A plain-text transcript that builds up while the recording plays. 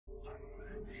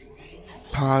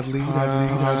All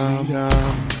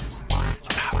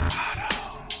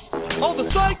the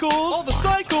cycles.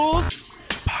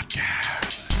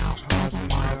 Podcast.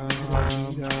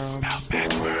 Spelled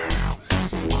backwards.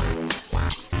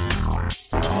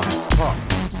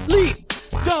 Leap.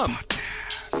 Dumb.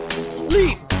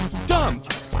 Leap. Dumb.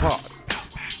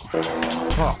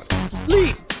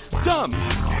 Leap. Dumb.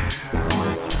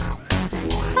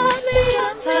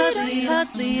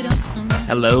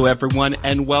 Hello, everyone,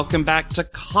 and welcome back to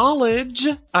college.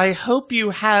 I hope you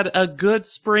had a good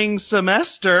spring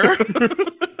semester.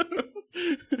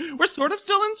 We're sort of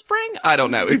still in spring? I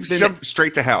don't know. It's jumped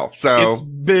straight to hell, so... It's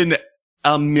been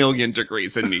 1,000,000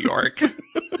 degrees in New York.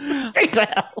 Straight to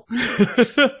hell.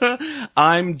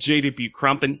 I'm JW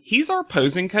Crump, and he's our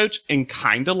posing coach and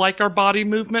kind of like our body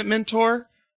movement mentor.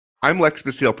 I'm Lex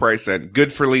Basile-Price, and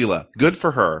good for Leela. Good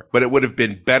for her, but it would have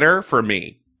been better for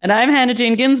me. And I'm Hannah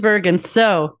Jane Ginsburg, and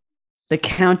so the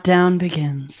countdown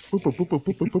begins.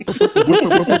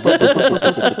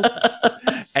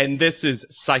 And this is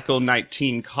Cycle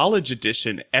 19 College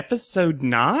Edition, Episode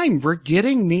 9. We're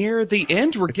getting near the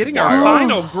end. We're getting our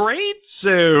final grade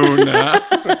soon.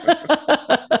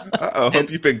 Uh-oh,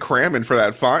 hope you've been cramming for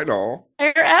that final.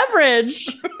 Your average.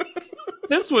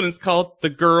 This one is called The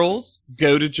Girls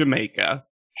Go to Jamaica.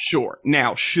 Sure.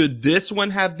 Now, should this one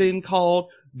have been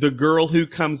called The Girl Who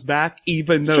Comes Back,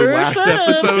 even though last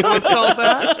episode was called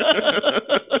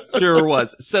that? Sure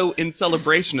was. So, in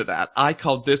celebration of that, I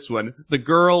called this one The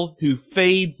Girl Who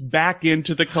Fades Back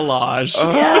into the Collage.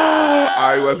 Oh, yeah.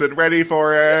 I wasn't ready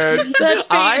for it. That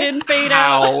fade in, fade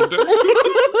howled. out.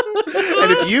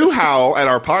 And if you howl at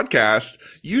our podcast,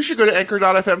 you should go to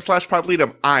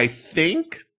anchor.fm/podleadum. I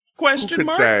think... Question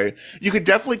mark? Say. You could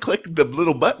definitely click the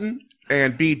little button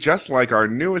and be just like our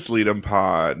newest Leadum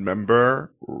Pod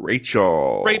member,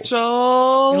 Rachel. Rachel.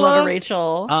 I love a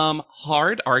Rachel.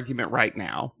 Hard argument right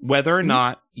now, whether or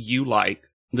not you like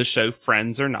the show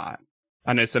Friends or not.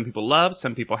 I know some people love,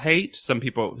 some people hate, some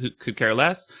people who could care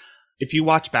less. If you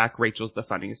watch back, Rachel's the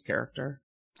funniest character.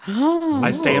 Oh, I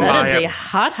stand that by is it. a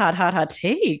hot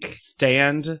take.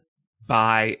 Stand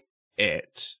by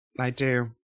it. I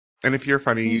do. And if you're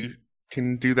funny, you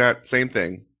can do that same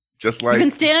thing. Just You like...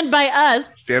 can stand by us.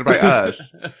 Stand by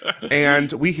us.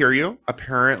 And we hear you.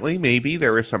 Apparently, maybe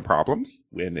there is some problems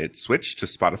when it switched to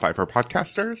Spotify for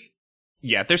podcasters.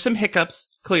 Yeah, there's some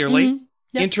hiccups, clearly. Mm-hmm.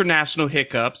 Yep. International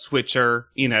hiccups, which are,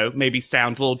 maybe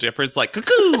sound a little different. It's like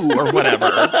cuckoo or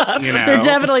whatever, They're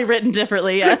definitely written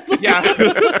differently, yes. Yeah.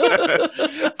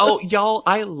 Oh, y'all,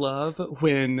 I love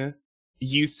when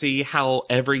you see how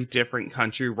every different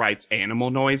country writes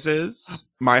animal noises.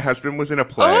 My husband was in a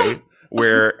play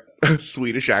where a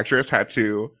Swedish actress had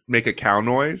to make a cow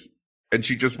noise, and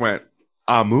she just went,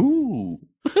 amoo,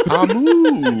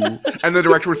 amoo. And the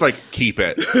director was like, keep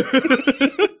it.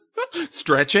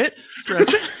 Stretch it.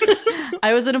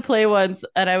 I was in a play once,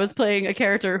 and I was playing a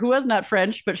character who was not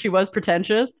French, but she was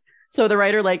pretentious. So the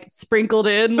writer sprinkled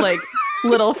in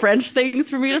little French things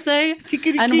for me to say.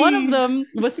 And one of them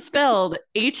was spelled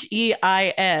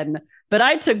H-E-I-N. But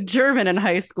I took German in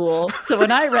high school. So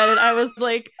when I read it, I was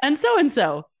like, and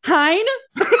so. Hein?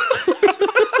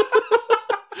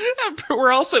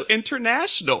 We're also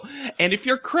international. And if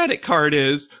your credit card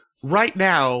is... Right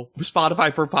now,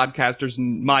 Spotify for podcasters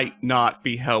might not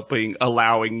be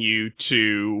allowing you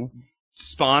to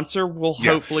sponsor. We'll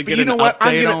hopefully get an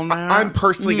update on that. I'm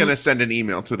personally going to send an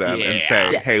email to them and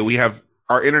say, hey, we have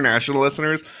our international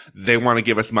listeners. They want to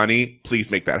give us money.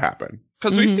 Please make that happen.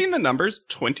 Because we've seen the numbers.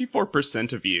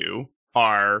 24% of you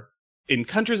are in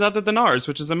countries other than ours,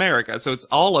 which is America. So it's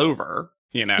all over.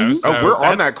 So we're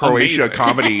on that Croatia amazing.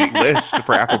 comedy list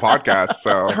for Apple Podcasts.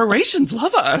 So Croatians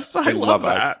love us. I love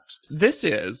that. us. This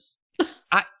is,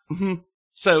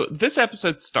 so this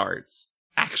episode starts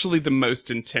actually the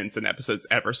most intense an episode's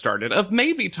ever started of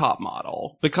maybe Top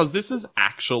Model, because this is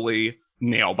actually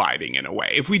nail biting in a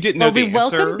way. If we didn't know the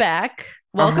answer. Welcome back.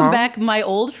 Welcome back, my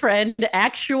old friend,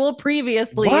 actual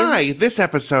previously. Why this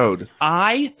episode?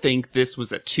 I think this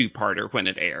was a two-parter when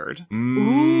it aired.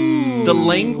 Ooh. The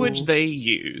language they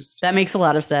used. That makes a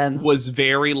lot of sense. Was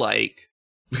very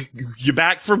you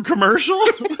back from commercial?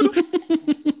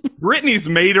 Brittany's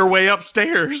made her way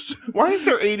upstairs. Why is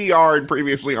there ADR and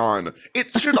previously on?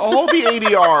 It should all be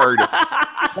ADR'd.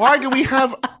 Why do we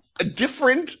have a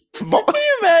different... Can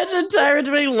you imagine Tyra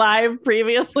doing live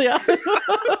previously on?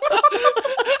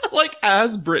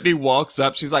 As Brittany walks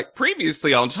up, she's like,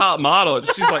 previously on Top Model. And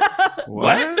she's like,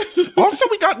 what? Also,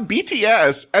 we got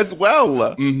BTS as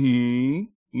well. Mm-hmm.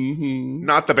 Mm-hmm.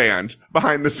 Not the band.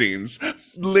 Behind the scenes.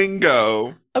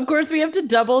 Lingo. Of course, we have to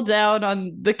double down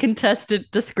on the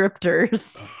contestant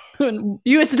descriptors.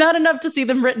 It's not enough to see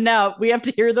them written out. We have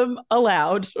to hear them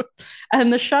aloud.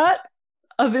 And the shot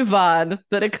of Yvonne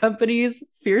that accompanies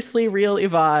Fiercely Real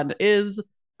Yvonne is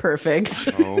perfect.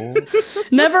 Oh,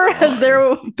 Never has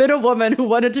there been a woman who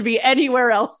wanted to be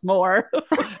anywhere else more.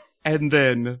 And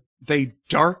then they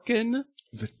darken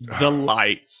the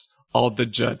lights on the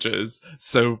judges.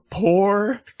 So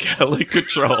poor Kelly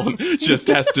Catron just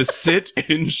has to sit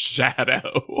in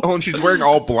shadow. Oh, and she's wearing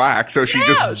all black, so she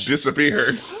just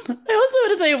disappears. I also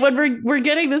want to say, when we're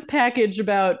getting this package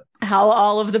about how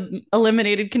all of the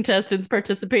eliminated contestants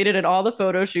participated in all the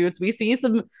photo shoots, we see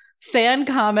some fan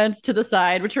comments to the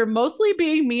side, which are mostly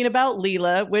being mean about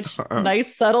Leela, which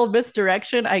nice subtle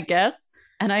misdirection, I guess.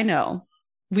 And I know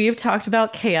we've talked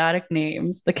about chaotic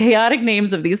names, the chaotic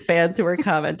names of these fans who are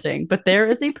commenting, but there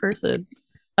is a person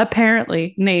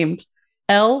apparently named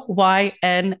Lynsay,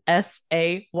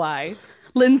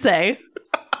 Lindsay.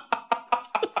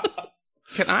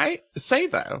 Can I say,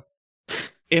 though,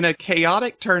 in a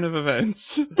chaotic turn of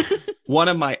events, one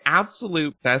of my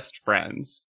absolute best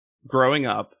friends growing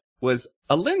up was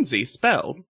a Lindsay,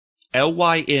 spelled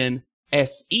Lynsey.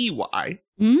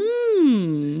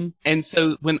 And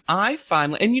so when I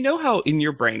finally, and you know how in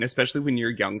your brain, especially when you're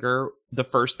younger, the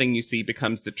first thing you see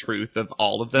becomes the truth of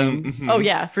all of them. Mm-hmm. Oh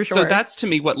yeah, for sure. So that's to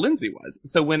me what Lindsay was.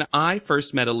 So when I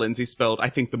first met a Lindsay, spelled, I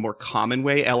think the more common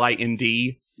way, Lind,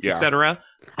 etc.,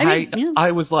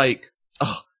 I was like,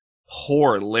 oh,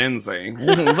 poor Lindsay.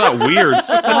 That weird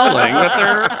spelling that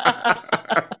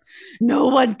they're... No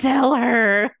one tell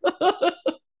her.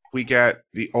 We get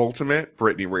the ultimate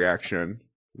Britney reaction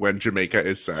when Jamaica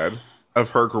is said,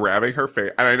 of her grabbing her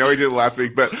face. And I know I did it last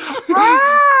week, but...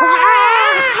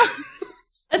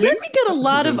 And then we get a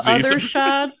lot of other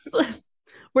shots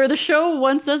where the show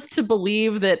wants us to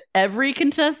believe that every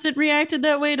contestant reacted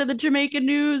that way to the Jamaican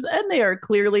news, and they are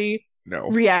clearly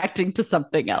reacting to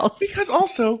something else. Because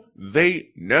also, they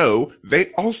know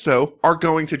they also are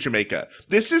going to Jamaica.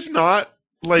 This is not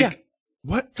like...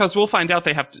 What? Because we'll find out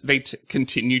they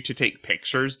continue to take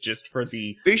pictures just for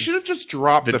the... They should have just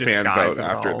dropped the fan vote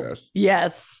after this.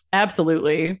 Yes,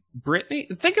 absolutely.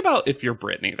 Britney, think about if you're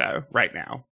Britney, though, right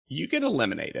now. You get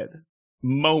eliminated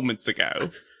moments ago.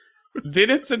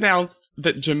 Then it's announced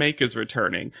that Jamaica's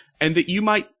returning and that you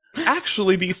might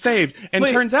actually be saved. And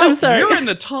turns out you're in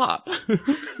the top.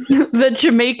 The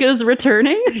Jamaica's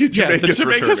returning?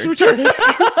 Jamaica's returning.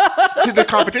 To the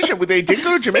competition. They did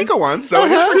go to Jamaica once, so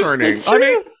it is returning. I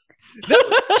mean,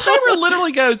 Tyra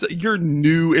literally goes, your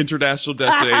new international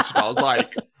destination. I was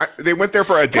like... they went there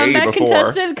for a day comeback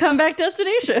before. Comeback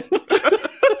destination.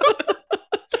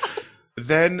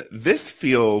 Then this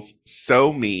feels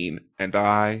so mean, and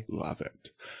I love it.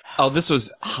 Oh, this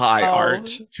was high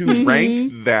art. To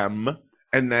rank them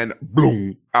and then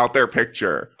boom, out their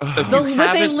picture. With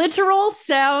a literal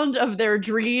sound of their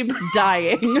dreams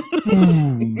dying.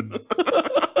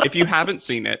 If you haven't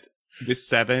seen it, the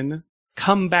 7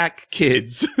 comeback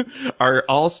kids are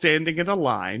all standing in a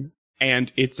line,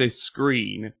 and it's a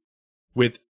screen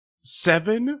with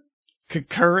 7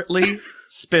 concurrently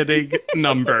spinning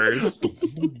numbers.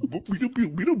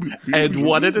 And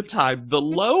one at a time. The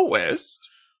lowest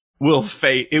will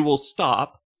fade. It will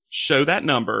stop, show that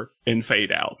number, and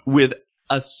fade out with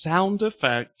a sound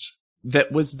effect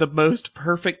that was the most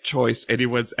perfect choice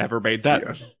anyone's ever made. That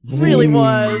really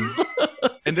was.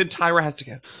 And then Tyra has to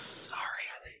go, sorry.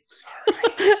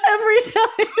 Every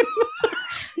time.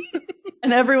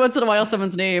 And every once in a while,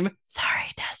 someone's name,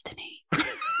 sorry, Destiny.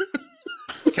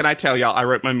 Can I tell y'all, I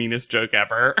wrote my meanest joke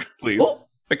ever. Please.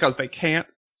 Because they can't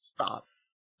stop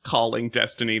calling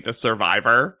Destiny the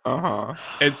survivor. Uh-huh.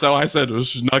 And so I said, well,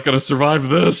 she's not going to survive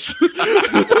this.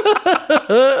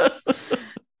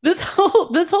 This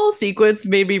whole sequence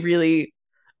made me really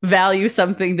value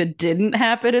something that didn't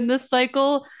happen in this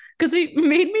cycle, because it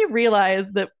made me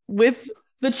realize that with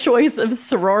the choice of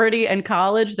sorority and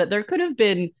college, that there could have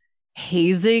been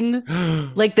hazing.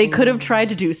 Like they could have tried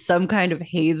to do some kind of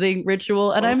hazing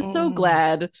ritual, and I'm so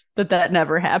glad that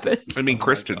never happened. I mean,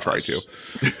 Kristen tried to.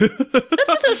 That's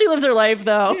just how she lives her life,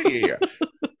 though. Yeah.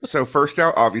 So first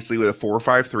out, obviously, with a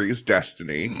 4-5-3 is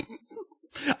Destiny.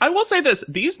 I will say this.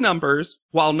 These numbers,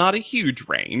 while not a huge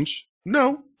range,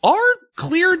 are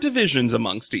clear divisions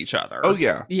amongst each other. Oh,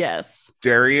 yeah. Yes.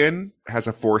 Darian has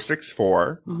a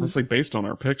 4-6-4. Honestly, based on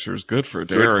our pictures, good for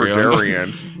Darian. Good for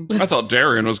Darian. I thought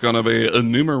Darian was going to be a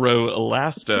numero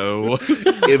elasto.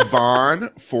 Yvonne,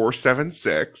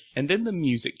 4-7-6. And then the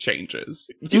music changes.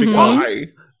 Why?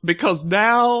 Because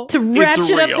now to ratchet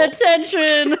it's real. up the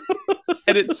tension.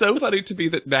 And it's so funny to me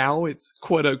that now it's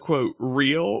quote unquote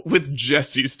real with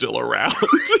Jesse still around.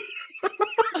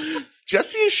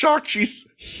 Jessie is shocked she's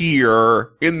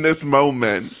here in this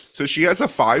moment. So she has a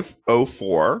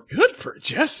 504. Good for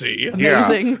Jessie.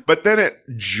 Amazing. Yeah, but then it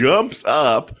jumps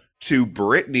up to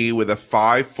Brittany with a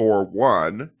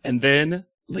 541. And then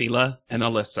Leela and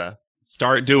Alyssa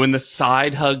start doing the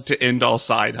side hug to end all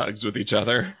side hugs with each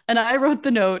other. And I wrote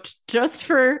the note just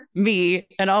for me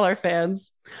and all our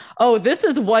fans. Oh, this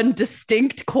is one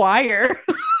distinct choir.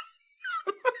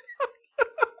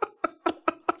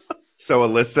 So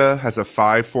Alyssa has a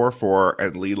 544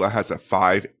 and Leela has a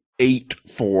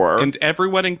 584. And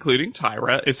everyone, including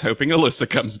Tyra, is hoping Alyssa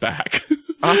comes back.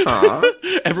 Uh-huh.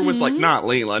 Everyone's like, not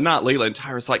Leela, not Leela. And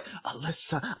Tyra's like,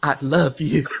 Alyssa, I love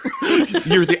you.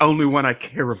 You're the only one I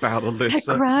care about,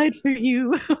 Alyssa. I cried for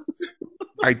you.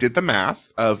 I did the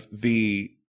math of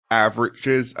the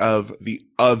averages of the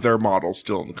other models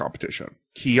still in the competition.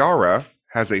 Kiara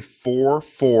has a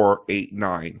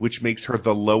 4489, which makes her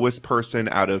the lowest person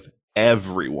out of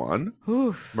everyone.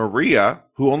 Oof. Maria,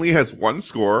 who only has one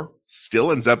score,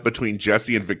 still ends up between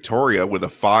Jessie and Victoria with a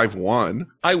 5-1.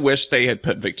 I wish they had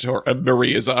put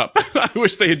Maria's up. I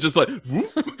wish they had just like,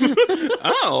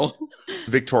 oh.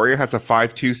 Victoria has a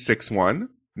 5261.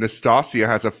 Nastasia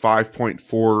has a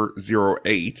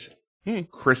 5.408.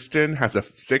 Kristen has a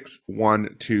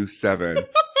 6127.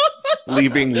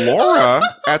 Leaving Laura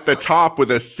at the top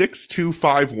with a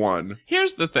 6251.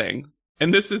 Here's the thing.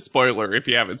 And this is spoiler if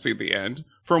you haven't seen the end.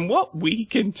 From what we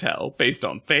can tell, based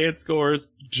on fan scores,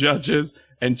 judges,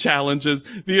 and challenges,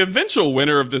 the eventual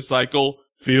winner of this cycle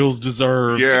feels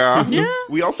deserved. Yeah. Yeah.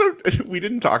 We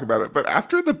didn't talk about it, but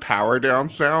after the power down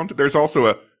sound, there's also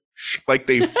a, like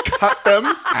they've cut them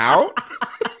out.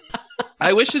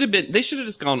 I wish it had been, they should have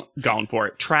just gone for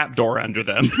it. Trapdoor under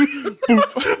them.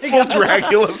 Full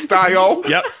Dracula style.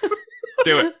 Yep.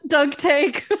 Do it. Dunk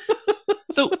take.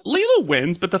 So Leela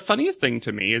wins, but the funniest thing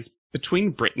to me is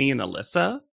between Brittany and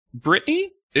Alyssa,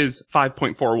 Brittany is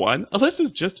 5.41.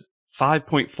 Alyssa's just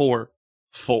 5.44.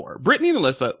 Brittany and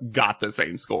Alyssa got the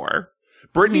same score.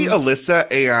 Brittany, Alyssa,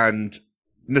 and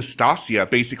Nastasia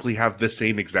basically have the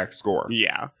same exact score.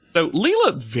 Yeah. So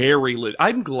Leela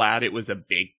I'm glad it was a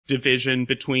big division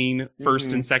between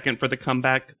first and second for the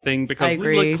comeback thing, because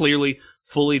Leela clearly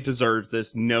fully deserves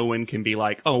this. No one can be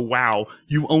like, oh wow,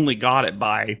 you only got it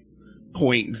by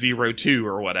 0.02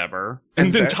 or whatever.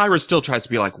 And then Tyra still tries to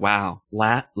be like, wow,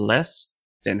 less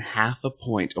than half a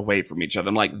point away from each other.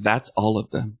 I'm like, that's all of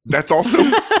them. That's also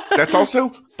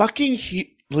fucking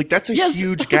that's a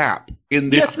huge gap in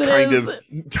this kind of.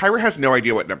 Tyra has no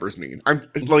idea what numbers mean. I'm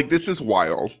like, this is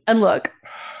wild. And look,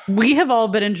 we have all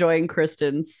been enjoying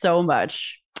Kristen so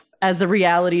much as a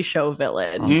reality show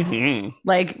villain. Mm-hmm.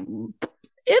 Like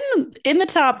in the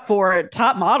top 4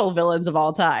 top model villains of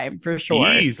all time, for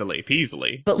sure. Easily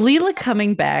peasily. But Leela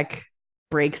coming back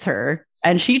breaks her,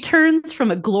 and she turns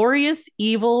from a glorious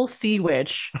evil sea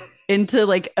witch into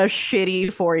like a shitty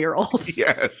 4-year-old.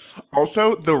 Yes.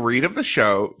 Also, the read of the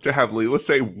show to have Leela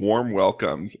say warm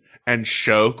welcomes and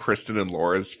show Kristen and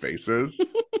Laura's faces.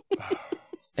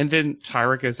 And then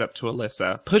Tyra goes up to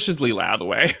Alyssa, pushes Leela out of the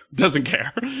way, doesn't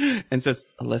care, and says,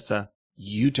 Alyssa,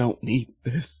 you don't need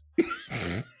this.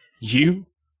 You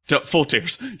don't, full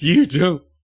tears. You don't.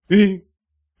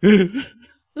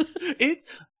 It's,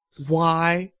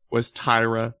 why was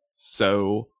Tyra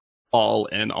so all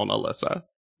in on Alyssa?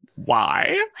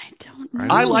 Why? I don't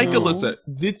know. I like Alyssa.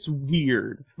 It's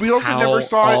weird. We also never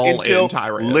saw it until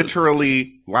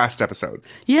literally last episode.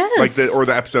 Yes. Or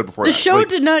the episode before the that. show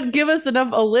did not give us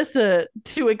enough Alyssa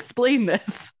to explain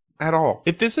this. At all.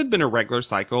 If this had been a regular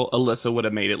cycle, Alyssa would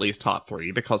have made at least top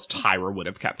 3 because Tyra would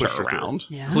have kept her around.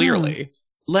 Yeah. Clearly.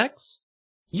 Lex,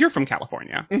 you're from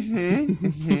California. Mm-hmm.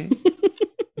 Mm-hmm.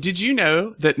 Did you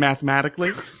know that mathematically,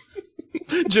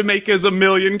 Jamaica is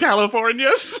 1,000,000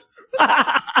 Californias?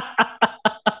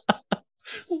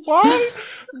 Why?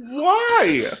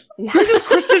 Why does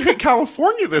Kristen hate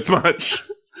California this much?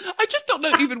 I just don't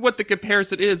know even what the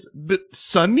comparison is. But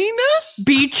sunniness?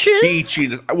 Beaches?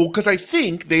 Beachiness. Well, because I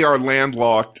think they are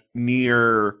landlocked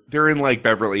near, they're in like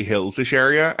Beverly Hills-ish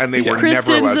area, and they were never allowed to go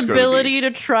to the beach. Kristen's ability to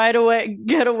try to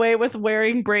get away with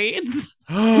wearing braids.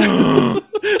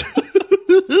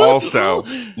 Also,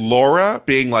 Laura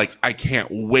being like, I can't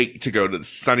wait to go to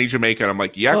sunny Jamaica. And I'm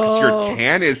like, yeah, because your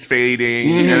tan is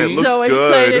fading and it looks so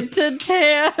good. Excited to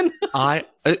tan.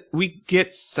 We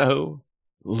get so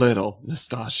little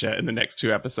Nastasia in the next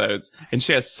 2 episodes, and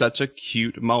she has such a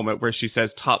cute moment where she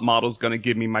says top model's gonna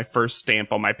give me my first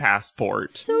stamp on my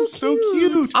passport. So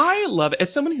cute. I love it.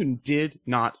 As someone who did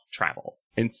not travel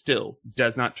and still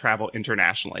does not travel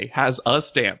internationally, has a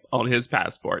stamp on his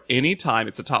passport anytime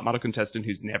it's a top model contestant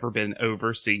who's never been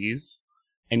overseas,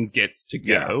 and gets to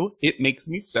go. It makes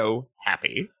me so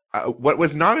happy. What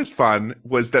was not as fun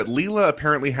was that Leela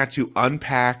apparently had to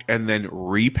unpack and then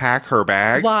repack her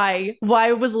bag. Why?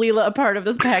 Why was Leela a part of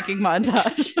this packing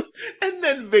montage? And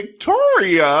then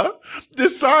Victoria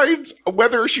decides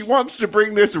whether she wants to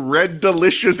bring this red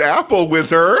delicious apple with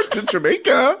her to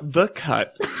Jamaica. The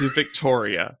cut to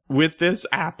Victoria with this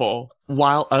apple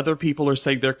while other people are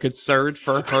saying they're concerned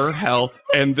for her health.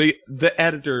 And the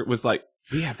editor was like,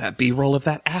 we have that B-roll of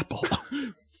that apple.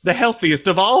 The healthiest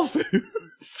of all foods.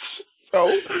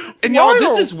 So, and y'all,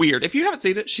 this is weird. If you haven't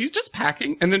seen it, she's just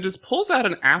packing and then just pulls out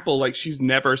an apple like she's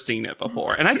never seen it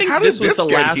before. And I think this was the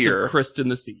last of Kristen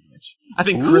the Siege. I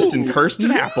think Kristen cursed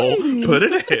an apple, put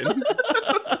it in.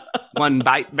 One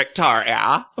bite,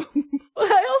 Victoria. I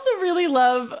also really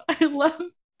love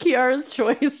Kiara's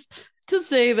choice to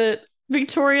say that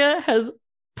Victoria has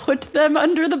put them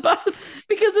under the bus,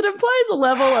 because it implies a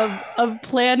level of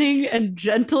planning and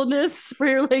gentleness where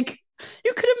you're like,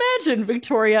 you could imagine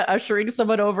Victoria ushering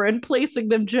someone over and placing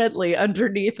them gently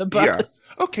underneath a bus.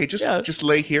 Yeah. Okay, just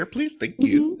lay here, please. Thank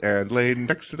you. And lay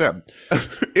next to them.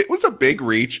 It was a big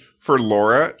reach for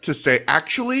Laura to say,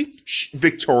 actually,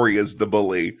 Victoria's the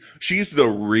bully. She's the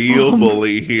real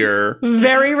bully here.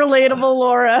 Very relatable,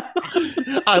 Laura.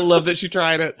 I love that she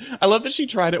tried it. I love that she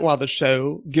tried it while the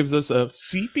show gives us a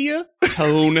sepia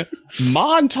tone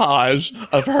montage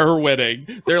of her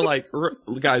winning. They're like,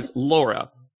 guys, Laura,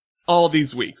 all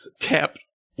these weeks kept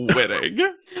winning. Well,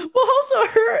 also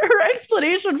her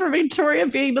explanation for Victoria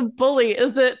being the bully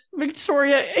is that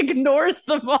Victoria ignores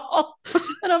them all.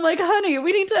 And I'm like, honey,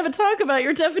 we need to have a talk about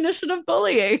your definition of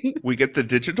bullying. We get the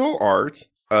digital art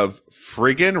of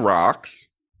friggin' rocks.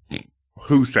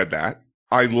 Who said that?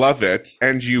 I love it.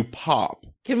 And you pop.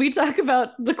 Can we talk about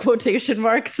the quotation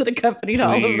marks that accompanied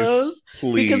all of those?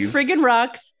 Please. Because friggin'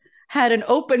 rocks had an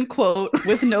open quote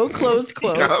with no closed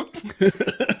quote.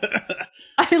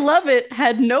 I love it.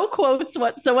 Had no quotes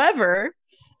whatsoever.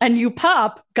 And you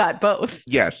pop got both.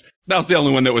 Yes. That was the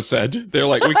only one that was said. They're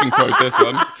like, we can quote this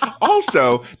one.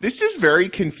 Also, this is very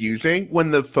confusing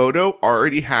when the photo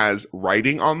already has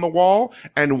writing on the wall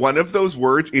and one of those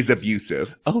words is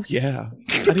abusive. Oh, yeah.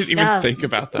 I didn't even think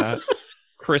about that.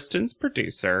 Kristen's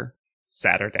producer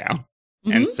sat her down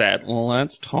and said,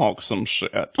 let's talk some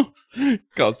shit.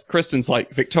 Because Kristen's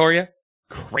like, Victoria,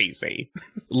 crazy.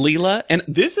 Leela, and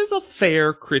this is a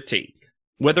fair critique,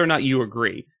 whether or not you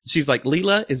agree. She's like,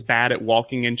 Leela is bad at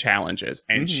walking in challenges,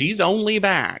 and she's only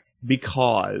back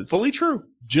because... Fully true.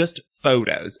 Just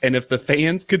photos. And if the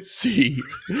fans could see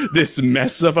this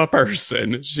mess of a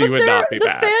person, she would not be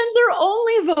back. The fans are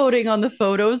only voting on the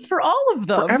photos for all of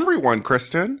them. For everyone,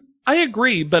 Kristen. I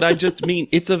agree, but I just mean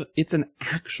it's an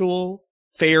actual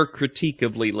fair critique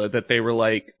of Leela that they were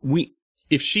like,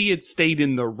 if she had stayed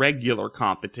in the regular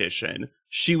competition,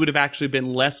 she would have actually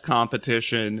been less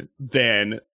competition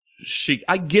than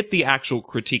I get the actual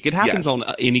critique. It happens on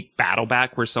any battle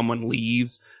back where someone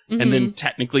leaves and then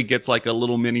technically gets like a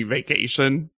little mini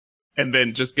vacation and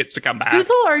then just gets to come back. This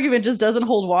whole argument just doesn't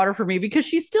hold water for me because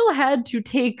she still had to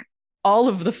take all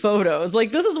of the photos.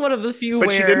 Like, this is one of the few but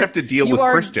where she didn't have to deal with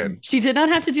Kristen. She did not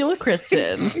have to deal with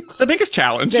Kristen. The biggest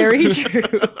challenge. Very true.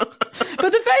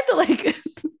 But the fact that, like,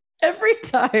 every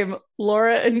time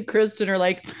Laura and Kristen are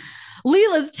like,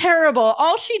 Leela's terrible.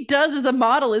 All she does as a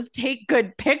model is take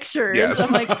good pictures. Yes.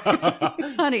 I'm like,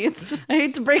 honey, I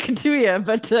hate to break it to you,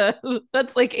 but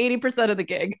that's like 80% of the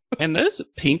gig. And those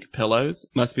pink pillows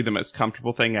must be the most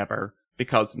comfortable thing ever.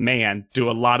 Because, man,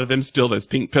 do a lot of them steal those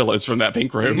pink pillows from that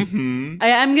pink room. Mm-hmm. I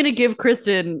am going to give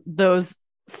Kristen those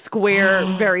square,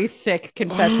 very thick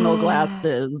confessional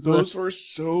glasses. Those were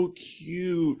so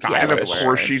cute. Yeah, and of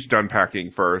course, she's done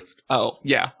packing first. Oh,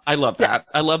 yeah. I love that.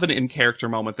 I love an in-character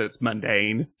moment that's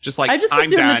mundane. Just like, I just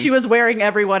assumed that she was wearing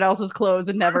everyone else's clothes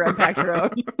and never unpacked her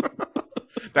own.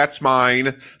 That's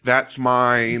mine. That's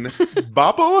mine.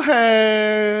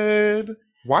 Bobblehead.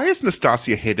 Why is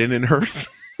Nastasia hidden in hers?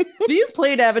 These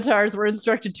played avatars were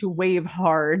instructed to wave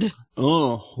hard.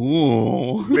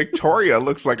 Oh. Victoria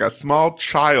looks like a small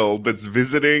child that's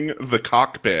visiting the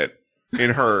cockpit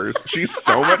in hers. She's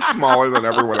so much smaller than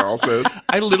everyone else's.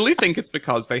 I literally think it's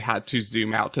because they had to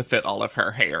zoom out to fit all of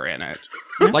her hair in it.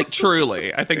 Like,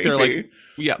 truly. I think they're like,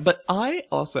 yeah. But I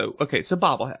also, okay, so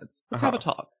bobbleheads. Let's have a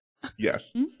talk.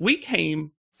 Yes. We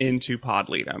came into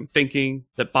Podleadum thinking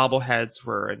that bobbleheads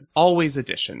were an always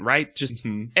addition, right? Just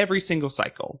every single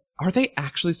cycle. Are they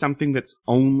actually something that's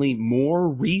only more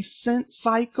recent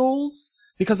cycles?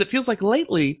 Because it feels like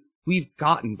lately we've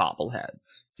gotten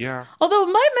bobbleheads. Yeah. Although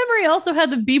my memory also had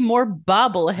to be more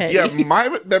bobblehead. Yeah, my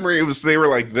memory was they were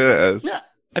like this.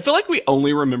 I feel like we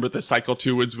only remember the Cycle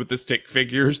 2 ones with the stick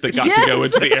figures that got to go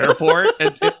into the airport.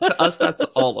 And to us, that's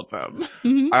all of them.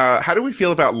 Mhm. How do we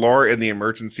feel about Laura in the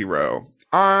emergency row?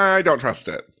 I don't trust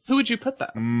it. Who would you put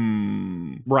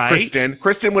them? Right? Kristen.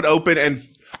 Kristen would open and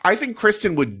I think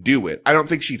Kristen would do it. I don't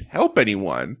think she'd help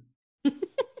anyone. But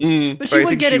But she I would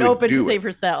think get she it would open do to it. save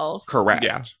herself. Correct.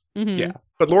 Yeah. Mhm. Yeah.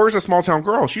 But Laura's a small town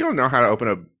girl. She don't know how to open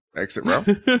a exit row.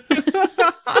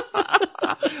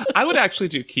 I would actually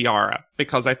do Kiara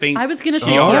because I think I was going to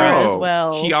say Oh. Kiara as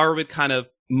well. Kiara would kind of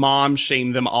mom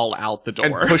shame them all out the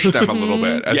And door. push them a little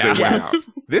bit as Yeah. they went Yes. out.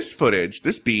 This footage,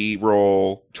 this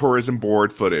B-roll tourism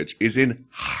board footage is in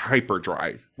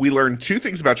hyperdrive. We learned 2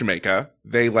 things about Jamaica.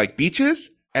 They like beaches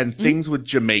and things with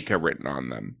Jamaica written on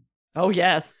them. Oh,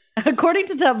 yes. According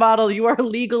to Top Model, you are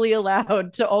legally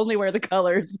allowed to only wear the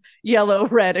colors yellow,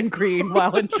 red, and green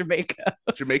while in Jamaica.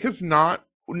 Jamaica's not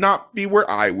be where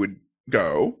I would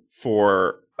go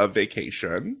for a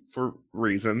vacation for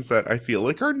reasons that I feel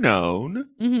like are known.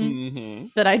 Mm-hmm.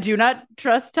 That I do not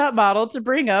trust Top Model to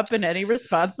bring up in any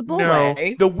responsible No,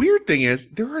 way. the weird thing is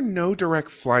there are no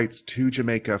direct flights to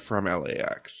Jamaica from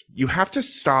LAX. You have to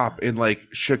stop in like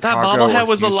Chicago. Bobblehead or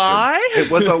was a Houston. lie?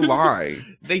 It was a lie.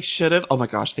 They should have. Oh my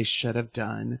gosh, they should have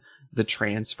done the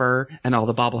transfer, and all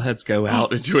the bobbleheads go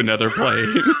out into another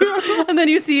plane. And then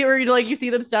you see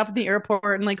them stop at the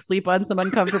airport and like sleep on some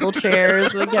uncomfortable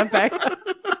chairs and get back.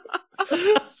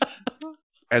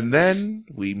 And then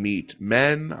we meet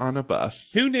men on a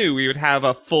bus. Who knew we would have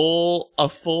a full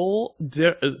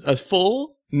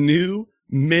new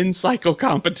men's cycle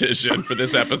competition for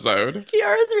this episode?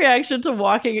 Kiara's reaction to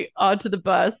walking onto the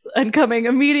bus and coming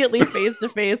immediately face to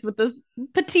face with this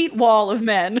petite wall of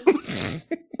men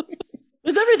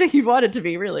was everything he wanted to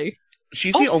be, really.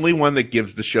 She's the only one that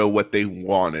gives the show what they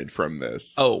wanted from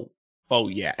this. Oh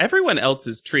yeah. Everyone else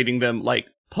is treating them like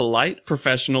polite,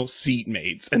 professional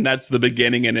seatmates, and that's the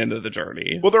beginning and end of the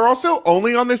journey. Well, they're also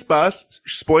only on this bus,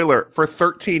 spoiler, for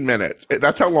 13 minutes.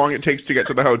 That's how long it takes to get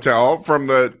to the hotel from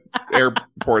the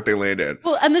airport they land in.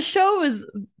 Well, and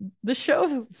the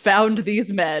show found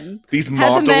these men. These Had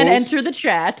models. the men enter the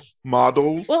chat.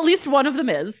 Models. Well, at least one of them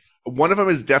is. One of them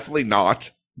is definitely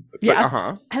not.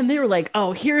 Yeah. And they were like,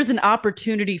 oh, here's an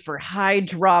opportunity for high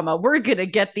drama. We're going to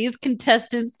get these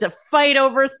contestants to fight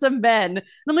over some men. And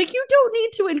I'm like, you don't need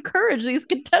to encourage these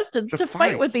contestants to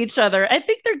fight with each other. I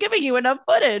think they're giving you enough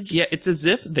footage. Yeah, it's as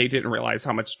if they didn't realize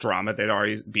how much drama they'd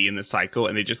already be in the cycle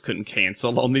and they just couldn't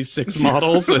cancel on these 6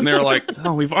 models. And they're like,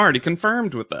 oh, we've already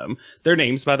confirmed with them. Their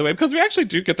names, by the way, because we actually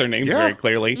do get their names very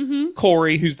clearly. Mm-hmm.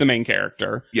 Corey, who's the main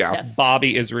character. Yeah. Yes.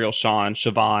 Bobby, Israel, Sean,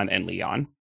 Siobhan, and Leon.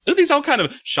 Ooh, these all kind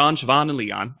of Sean, Siobhan, and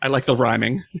Leon. I like the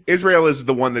rhyming. Israel is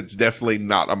the one that's definitely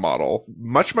not a model.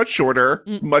 Much shorter,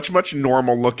 much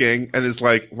normal looking, and is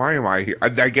like, why am I here? I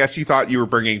guess you thought you were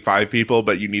bringing 5 people,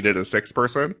 but you needed a 6th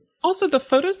person. Also, the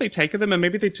photos they take of them, and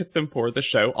maybe they took them for the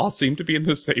show, all seem to be in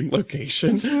the same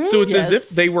location. So it's as if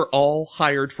they were all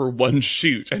hired for one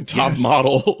shoot, and Top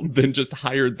Model then just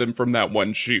hired them from that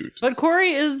one shoot. But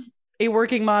Corey is a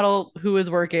working model who is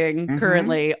working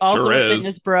currently. Also Sure a is.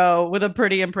 fitness bro with a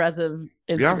pretty impressive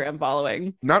Instagram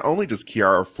following. Not only does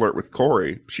Kiara flirt with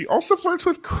Corey, she also flirts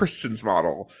with Kristen's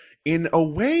model in a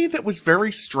way that was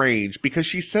very strange because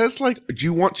she says, like, do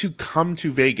you want to come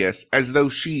to Vegas, as though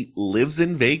she lives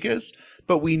in Vegas,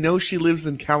 but we know she lives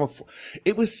in California.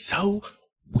 It was so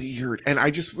weird. And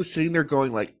I just was sitting there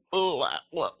going like, oh,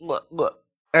 look.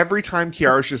 Every time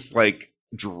Kiara's just like,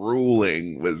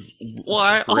 drooling was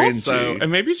also, and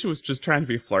maybe she was just trying to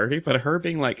be flirty, but her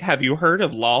being like, have you heard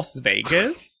of Las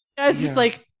Vegas? I was just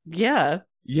like, yeah.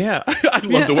 I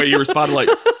love the way you responded, like,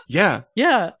 yeah.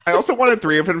 I also wanted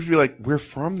 3 of them to be like, we're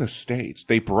from the States,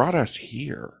 they brought us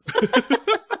here.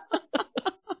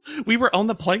 We were on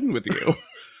the plane with you.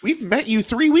 We've met you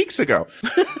 3 weeks ago.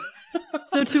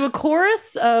 So to a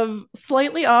chorus of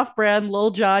slightly off-brand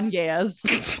Lil Jon Yaz,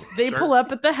 they pull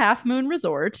up at the Half Moon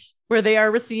Resort, where they are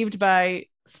received by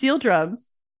steel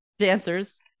drums,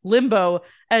 dancers, limbo,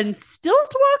 and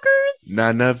stilt walkers.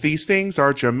 None of these things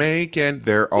are Jamaican.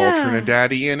 They're all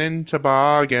Trinidadian and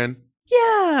Tobagan.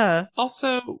 Yeah.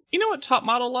 Also, you know what Top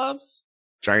Model loves?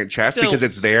 Giant chest Stilts. because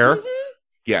it's there.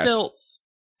 Yes. Stilts.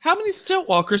 How many stilt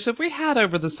walkers have we had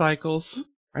over the cycles?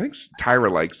 I think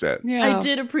Tyra likes it. Yeah. I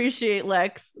did appreciate,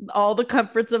 Lex, all the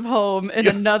comforts of home in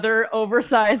another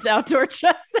oversized outdoor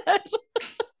chess set.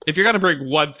 If you're going to bring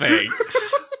one thing.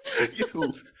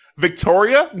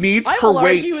 Victoria needs I her will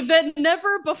argue weights. that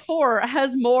never before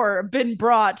has more been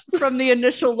brought from the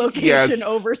initial location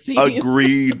overseas.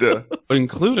 Agreed.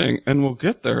 Including, and we'll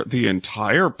get there, the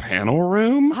entire panel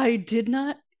room? I did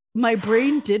not my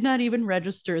brain did not even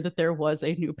register that there was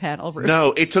a new panel version.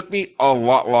 No, it took me a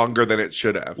lot longer than it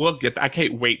should have. We'll get. I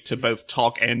can't wait to both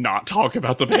talk and not talk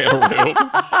about the panel room.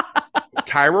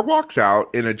 Tyra walks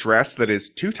out in a dress that is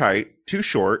too tight, too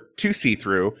short, too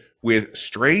see-through, with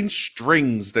strange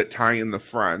strings that tie in the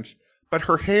front, but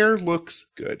her hair looks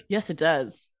good. Yes, it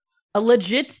does. A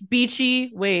legit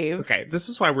beachy wave. Okay, this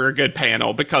is why we're a good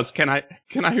panel, because can I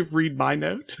read my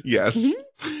note? Yes.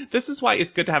 Mm-hmm. This is why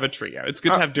it's good to have a trio. It's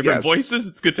good to have different voices.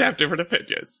 It's good to have different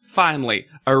opinions. Finally,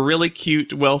 a really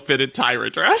cute, well-fitted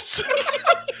Tyra dress.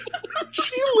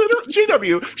 She's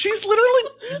literally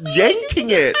yanking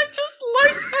it. I just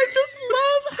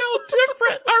love how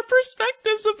different our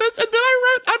perspectives of this. And then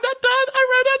I'm not done. I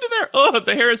wrote under there, oh,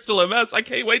 the hair is still a mess. I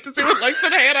can't wait to see what Lex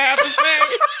and Hannah have to say.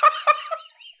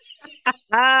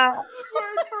 Word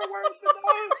for word the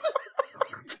notes.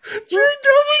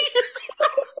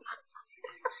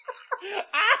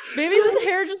 Maybe this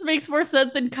hair just makes more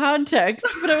sense in context,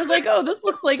 but I was like, oh, this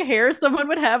looks like hair someone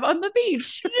would have on the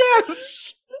beach.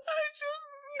 Yes. I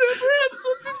just never had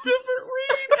such a different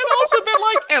reading. And also been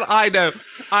like, and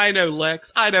I know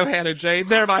Lex, I know Hannah Jane,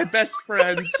 they're my best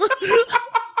friends.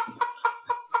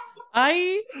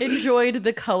 I enjoyed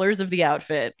the colors of the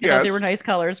outfit. I Yes. thought they were nice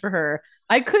colors for her.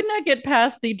 I could not get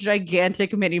past the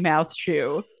gigantic Minnie Mouse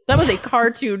shoe. That was a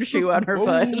cartoon shoe on her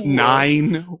foot.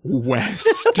 9 West.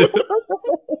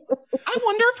 I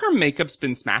wonder if her makeup's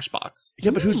been Smashbox.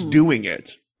 Yeah, but who's doing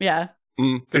it? Yeah.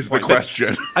 Is the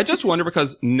question. I just wonder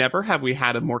because never have we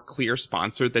had a more clear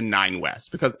sponsor than 9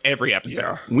 West, because every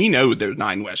episode we know they're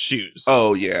 9 West shoes.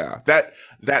 Oh yeah.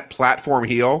 That platform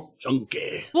heel.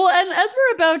 Chunky. Well, and as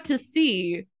we're about to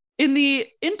see, in the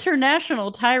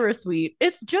international Tyra suite,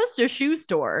 it's just a shoe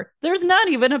store. There's not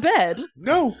even a bed.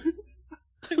 No.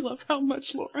 I love how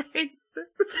much Laura hates it.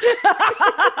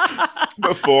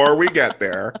 Before we get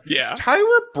there, Yeah.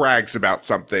 Tyra brags about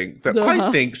something that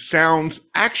I think sounds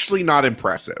actually not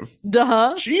impressive.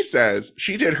 Duh. She says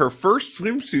she did her first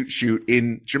swimsuit shoot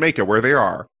in Jamaica, where they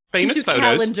are. Famous This is photos.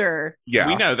 calendar. Yeah.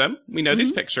 We know them. We know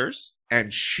these pictures.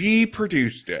 And she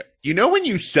produced it. You know when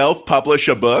you self-publish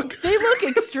a book? They look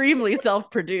extremely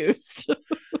self-produced.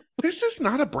 This is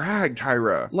not a brag,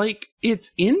 Tyra. Like,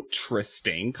 it's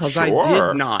interesting because I Sure.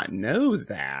 did not know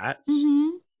that. Mm-hmm.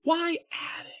 Why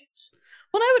add it?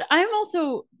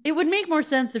 Well, it would make more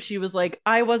sense if she was like,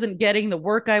 I wasn't getting the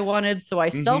work I wanted, so I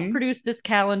self-produced this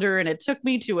calendar and it took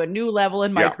me to a new level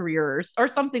in my career or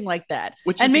something like that.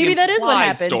 Which and is maybe the that is what implied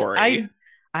happened. story.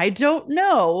 I don't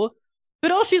know.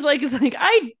 But all she's like is like,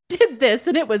 I did this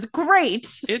and it was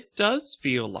great. It does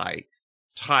feel like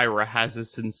Tyra has a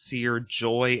sincere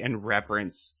joy and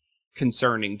reverence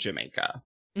concerning Jamaica.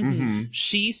 Mm-hmm.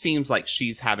 She seems like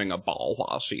she's having a ball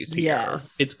while she's here.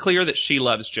 Yes. It's clear that she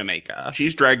loves Jamaica.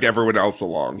 She's dragged everyone else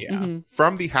along. Yeah. Mhm.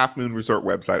 From the Half Moon Resort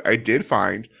website, I did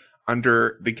find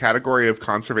under the category of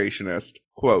conservationist,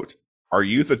 quote, "Are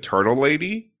you the turtle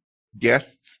lady?"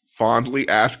 Guests fondly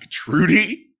ask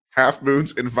Trudy, Half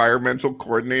Moon's environmental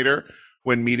coordinator,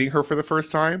 when meeting her for the first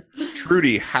time.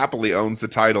 Trudy happily owns the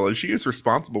title, and she is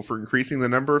responsible for increasing the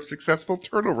number of successful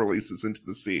turtle releases into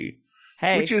the sea.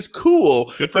 Hey. Which is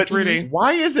cool. Good for but Trudy.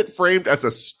 why is it framed as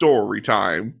a story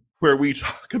time where we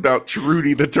talk about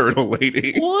Trudy the turtle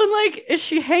lady? Well, and like, is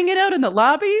she hanging out in the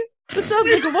lobby? This sounds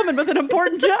like a woman with an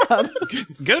important job.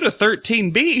 Go to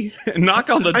 13B and knock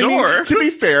on the I door. mean, to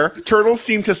be fair, turtles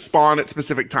seem to spawn at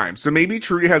specific times, so maybe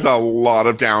Trudy has a lot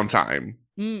of downtime.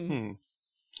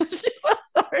 She's so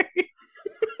sorry.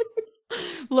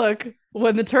 Look,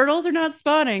 when the turtles are not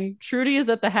spawning, Trudy is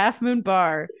at the Half Moon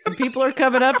Bar, and people are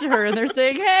coming up to her and they're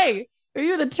saying, "Hey, are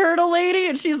you the turtle lady?"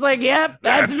 And she's like, "Yep,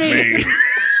 that's me."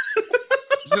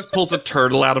 She just pulls a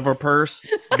turtle out of her purse.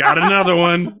 Got another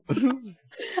one.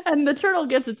 And the turtle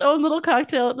gets its own little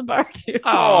cocktail at the bar too.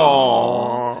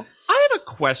 Aww. I have a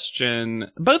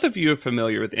question. Both of you are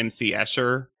familiar with MC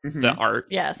Escher, the art.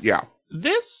 Yes. Yeah.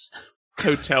 This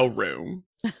hotel room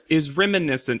is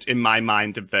reminiscent in my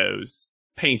mind of those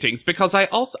paintings because I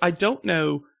don't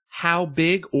know how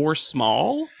big or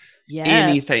small Yes.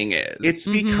 anything is. It's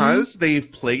because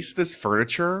they've placed this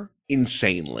furniture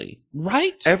insanely.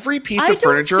 right. Every piece I of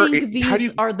furniture, don't think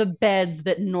these are the beds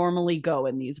that normally go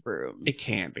in these rooms. It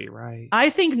can't be right. I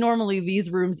think normally these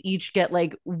rooms each get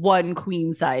like one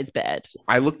queen size bed.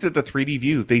 I looked at the 3D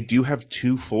view. They do have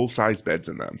 2 full-size beds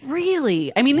in them.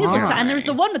 Really? I mean, these are Why? and there's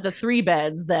the one with the 3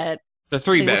 beds that The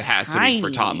 3 They bed look has to be for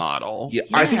tiny. top model. Yeah,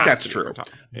 I think It has that's to be true. for top-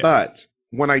 yeah. But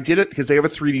when I did it, because they have a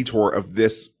 3D tour of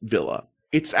this villa,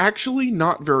 it's actually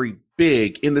not very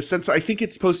big in the sense that I think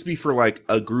it's supposed to be for like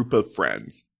a group of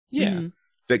friends yeah. Mhm.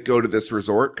 that go to this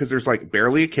resort, because there's like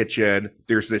barely a kitchen.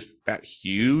 There's that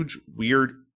huge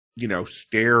weird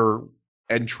stair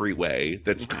entryway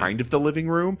that's kind of the living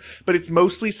room, but it's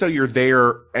mostly so you're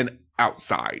there and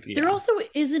outside. There also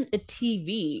isn't a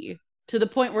TV to the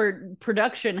point where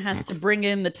production has to bring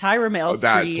in the Tyra mail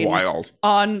That's screen wild.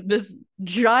 on this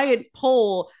giant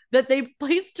pole that they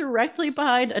place directly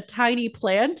behind a tiny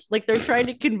plant. Like they're trying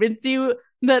to convince you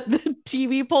that the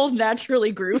TV pole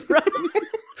naturally grew from.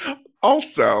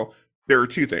 Also, there are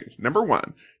two things. Number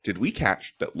one, did we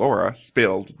catch that Laura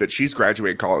spilled that she's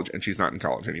graduated college and she's not in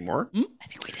college anymore? I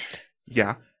think we did.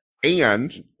 Yeah.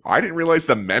 And I didn't realize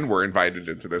the men were invited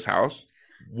into this house.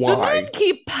 Why? The men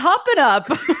keep popping up.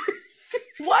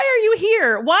 Why are you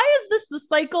here? Why is this the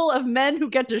cycle of men who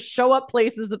get to show up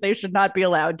places that they should not be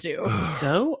allowed to?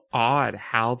 So odd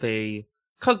how they...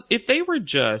 Because if they were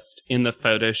just in the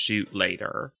photo shoot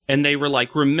later, and they were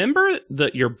like, remember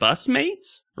your bus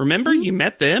mates? Remember you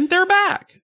met them? They're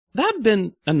back. That'd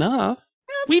been enough.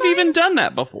 We've even done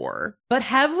that before. But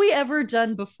have we ever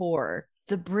done before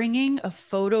the bringing of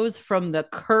photos from the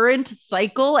current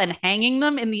cycle and hanging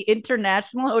them in the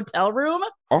international hotel room?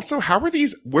 Also,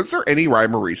 was there any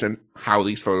rhyme or reason how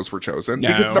these photos were chosen? No.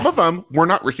 Because some of them were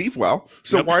not received well.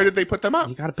 So Nope. Why did they put them up?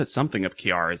 You gotta put something of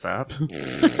Kiara's up.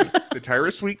 The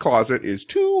Tyra Suite closet is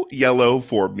too yellow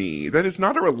for me. That is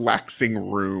not a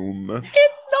relaxing room.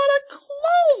 It's not a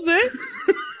closet.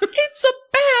 It's a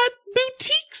bad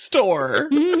boutique store.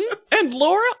 And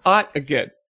Laura,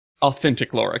 again,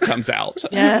 authentic Laura comes out.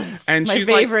 Yes, and my she's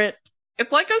favorite. like,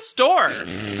 it's like a store.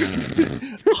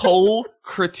 Whole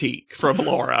critique from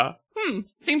Laura.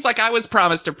 Seems like I was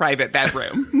promised a private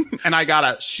bedroom and I got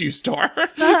a shoe store.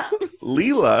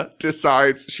 Leela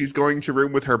decides she's going to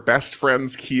room with her best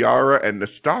friends Kiara and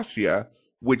Nastasia,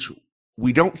 which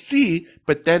we don't see,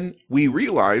 but then we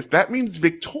realize that means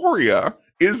Victoria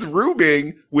is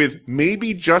rooming with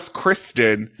maybe just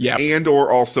Kristen and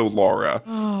or also Laura.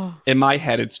 In my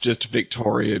head, it's just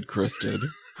Victoria and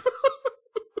Kristen.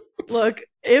 Look,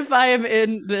 if I am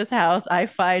in this house, I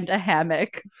find a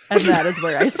hammock, and that is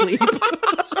where I sleep.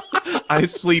 I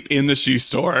sleep in the shoe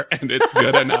store, and it's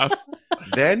good enough.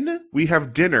 Then we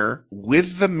have dinner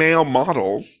with the male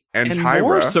models and Tyra.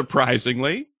 More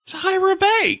surprisingly, Tyra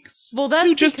Banks. Well, that's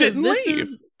who just because didn't this leave.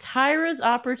 is Tyra's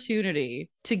opportunity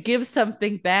to give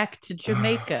something back to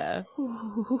Jamaica.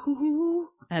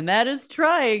 And that is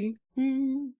trying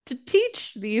to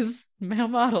teach these male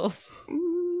models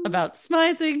about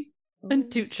smizing and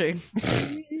tooching.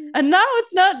 And now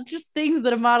it's not just things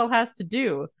that a model has to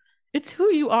do. It's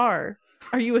who you are.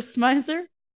 Are you a smizer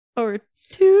or a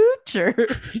toocher?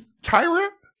 Tyra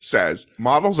says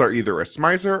models are either a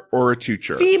smizer or a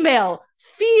toocher.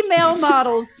 Female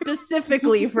models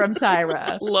specifically from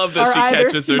Tyra Love that are she either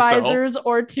catches herself. smizers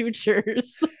or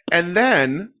toochers. And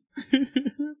then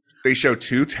they show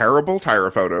two terrible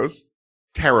Tyra photos.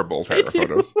 Terrible Tyra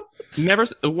photos.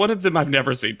 One of them I've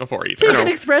never seen before either. Taken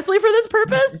expressly for this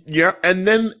purpose? Yeah, and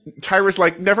then Tyra's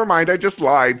like, never mind, I just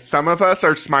lied. Some of us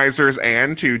are smizers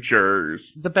and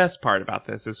toochers. The best part about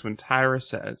this is when Tyra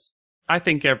says, I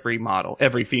think every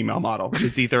female model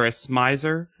is either a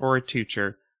smizer or a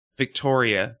toocher.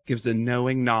 Victoria gives a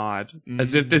knowing nod,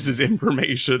 as if this is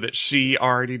information that she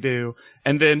already knew.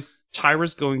 And then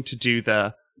Tyra's going to do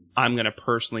the, I'm going to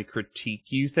personally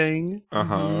critique you thing.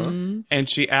 And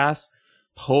she asks,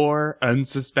 poor,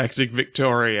 unsuspecting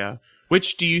Victoria,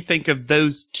 which do you think of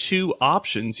those two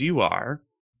options you are?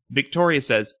 Victoria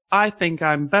says, I think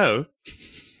I'm both.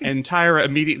 And Tyra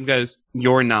immediately goes,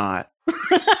 you're not.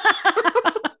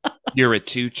 You're a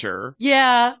toocher.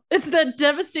 Yeah, it's that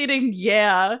devastating,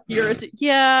 you're a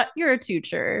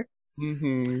toocher.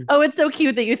 Oh, it's so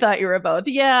cute that you thought you were both.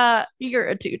 Yeah, you're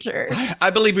a toocher. I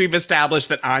believe we've established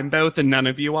that I'm both and none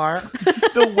of you are.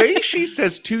 The way she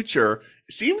says toocher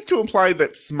seems to imply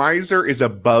that smizer is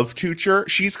above toocher.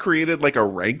 She's created like a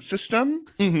rank system.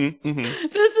 This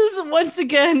is once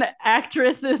again,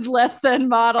 actress is less than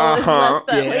model is less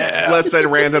than less than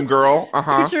random girl.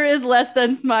 Toocher is less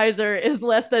than smizer is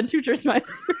less than toocher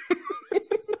smizer.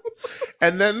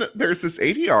 And then there's this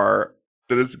ADR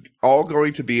that is all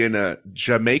going to be in a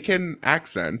Jamaican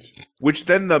accent, which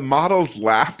then the models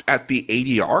laughed at the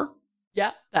ADR.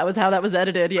 Yeah, that was how that was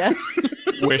edited, yes.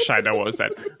 Wish I know what was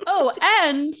said. Oh,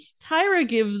 and Tyra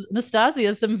gives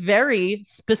Nastasia some very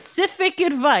specific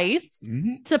advice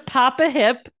to pop a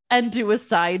hip and do a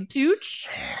side tooch.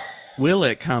 Will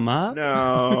it come up?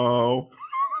 No.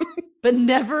 But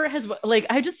never has, like,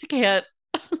 I just can't,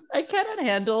 I cannot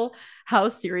handle how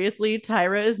seriously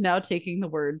Tyra is now taking the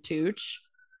word tooch.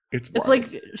 It's like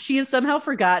she has somehow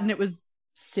forgotten it was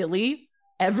silly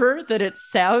ever, that it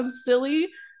sounds silly,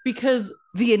 because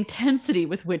the intensity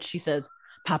with which she says,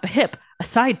 pop a hip a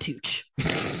side tooch.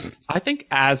 I think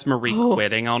as Marie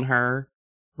quitting on her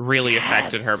really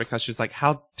affected her because she's like,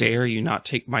 how dare you not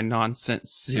take my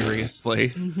nonsense seriously?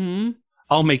 Mm-hmm.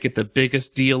 I'll make it the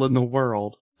biggest deal in the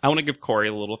world. I want to give Corey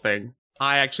a little thing.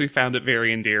 I actually found it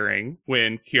very endearing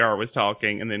when Kiara was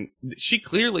talking, and then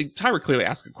Tyra clearly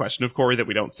asked a question of Corey that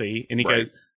we don't see, and he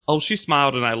goes, oh, she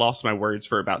smiled and I lost my words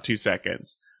for about 2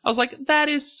 seconds. I was like, that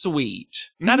is sweet.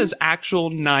 Mm-hmm. That is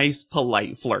actual nice,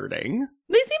 polite flirting.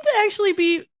 They seem to actually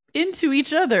be into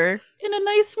each other in a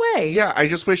nice way. Yeah, I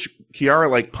just wish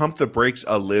Kiara, pumped the brakes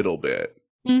a little bit.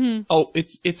 Mm-hmm. Oh,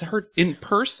 it's her in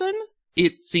person?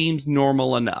 It seems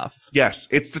normal enough. Yes,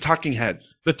 it's the talking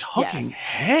heads. The talking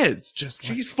heads, just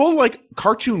she's full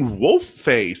cartoon wolf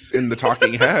face in the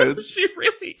talking heads. She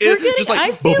really is.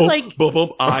 I feel like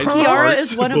eyes. Kiara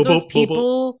is one of those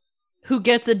people who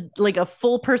gets a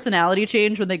full personality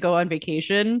change when they go on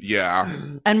vacation. Yeah,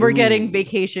 and we're getting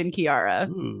vacation Kiara.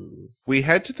 Ooh. We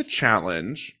head to the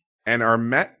challenge and are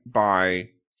met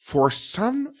by, for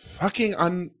some fucking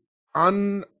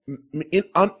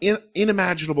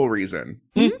unimaginable reason,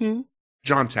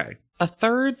 Jonte. A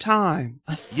third time.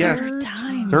 Third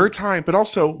time. Third time. But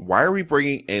also, why are we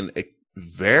bringing in a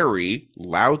very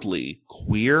loudly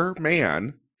queer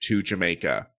man to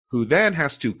Jamaica who then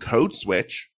has to code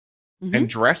switch and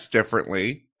dress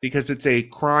differently because it's a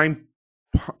crime,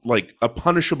 a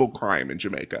punishable crime in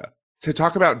Jamaica, to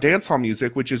talk about dancehall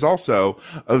music, which is also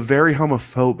a very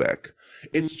homophobic.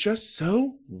 It's just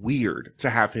so weird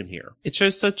to have him here. It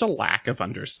shows such a lack of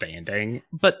understanding.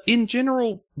 But in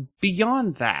general,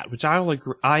 beyond that, which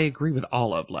I agree with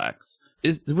all of, Lex,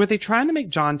 were they trying to make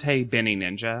Jonte Benny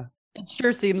Ninja? It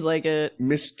sure seems like it.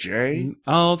 Miss J?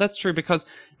 Oh, that's true, because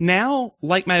now,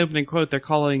 like my opening quote, they're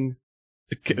calling...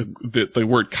 The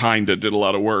word kinda did a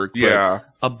lot of work. Yeah.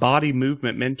 A body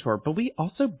movement mentor. But we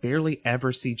also barely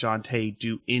ever see Jonte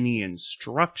do any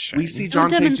instruction. We see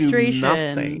Jonte do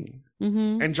nothing.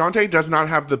 Mm-hmm. And Jonte does not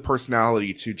have the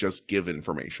personality to just give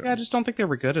information. Yeah, I just don't think they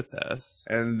were good at this.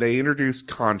 And they introduced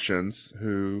Conscience,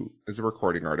 who is a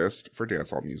recording artist for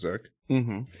dancehall music.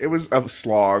 Mm-hmm. It was a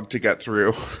slog to get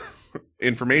through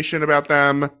information about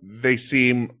them. They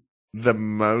seem the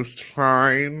most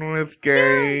fine with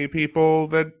gay people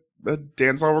that a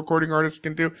dancehall recording artist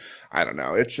can do. I don't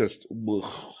know. It's just... ugh.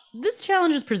 This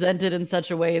challenge is presented in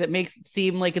such a way that makes it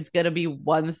seem like it's going to be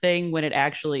one thing when it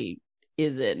actually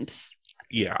isn't.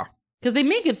 Yeah. Because they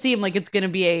make it seem like it's going to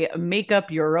be a make up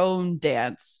your own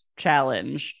dance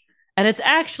challenge. And it's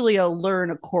actually a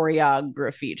learn a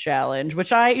choreography challenge,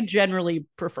 which I generally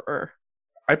prefer.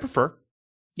 I prefer.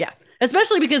 Yeah.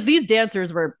 Especially because these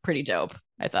dancers were pretty dope,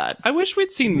 I thought. I wish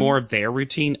we'd seen more of their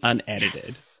routine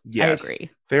unedited. Yes. I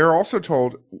agree. They are also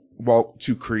told,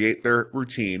 to create their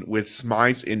routine with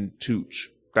Smize and Tooch.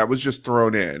 That was just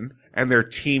thrown in. And they're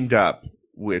teamed up,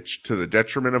 which to the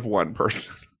detriment of one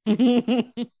person.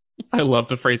 I love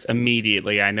the phrase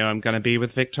immediately. I know I'm going to be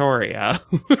with Victoria.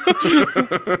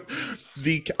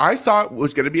 I thought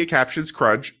was going to be a captions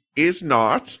crunch is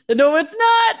not. No, it's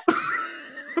not.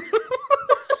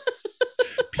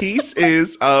 Piece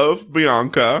is of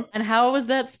Bianca. And how was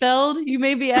that spelled, you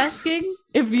may be asking?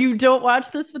 If you don't watch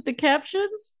this with the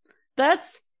captions,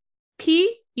 that's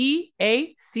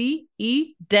PEACE-IS.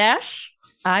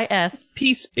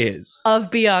 Piece is. Of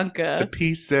Bianca. The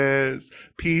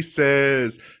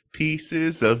pieces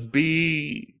of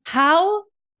B. How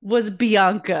was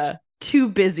Bianca too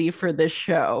busy for this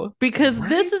show? Because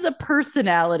this is a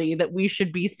personality that we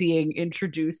should be seeing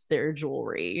introduce their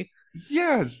jewelry.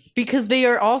 Yes. Because they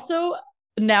are also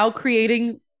now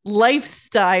creating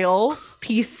lifestyle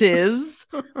pieces,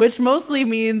 which mostly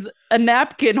means a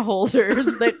napkin holders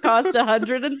that cost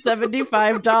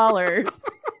 $175.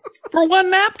 For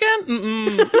one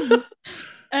napkin?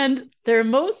 And their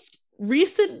most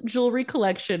recent jewelry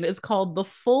collection is called the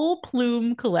Full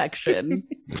Plume Collection.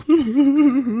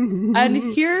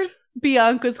 And here's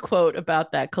Bianca's quote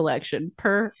about that collection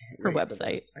per her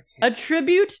website. A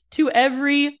tribute to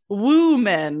every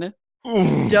woman.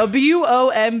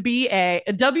 W-O-M-B,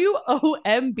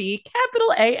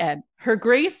 capital A-N. Her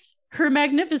grace, her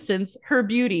magnificence, her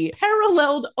beauty,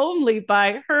 paralleled only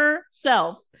by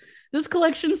herself. This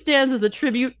collection stands as a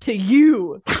tribute to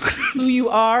you, who you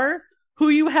are, who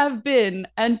you have been,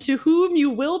 and to whom you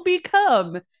will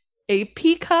become, a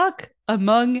peacock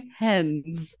among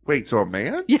hens. Wait, so a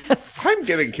man? Yes. I'm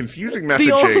getting confusing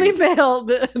messaging.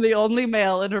 The only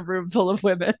male in a room full of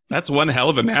women. That's one hell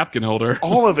of a napkin holder.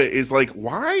 All of it is like,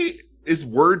 why is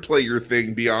wordplay your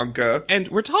thing, Bianca? And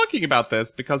we're talking about this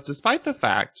because despite the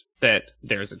fact that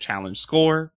there's a challenge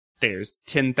score, there's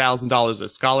 $10,000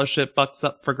 of scholarship bucks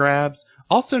up for grabs,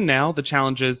 also now the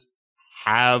challenges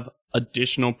have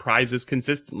additional prizes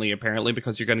consistently, apparently,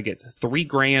 because you're going to get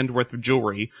 $3,000 worth of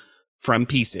jewelry from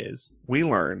Pieces. We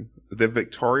learn that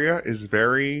Victoria is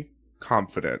very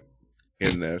confident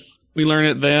in this. We learn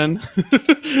it then.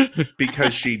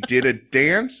 Because she did a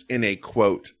dance in a,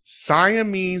 quote,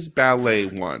 Siamese ballet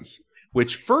once,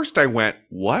 which first I went,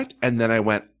 what? And then I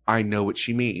went, I know what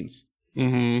she means.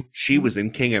 Mm-hmm. She was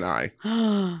in King and I.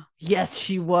 Yes,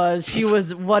 she was. She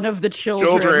was one of the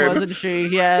children, wasn't she?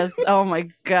 Yes. Oh, my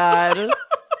God.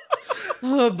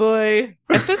 Oh, boy.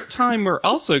 At this time, we're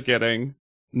also getting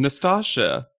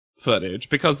Nastasia footage,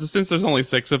 because since there's only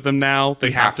 6 of them now,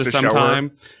 they have to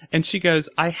sometime. And she goes,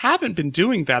 I haven't been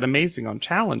doing that amazing on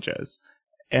challenges.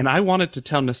 And I wanted to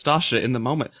tell Nastasia in the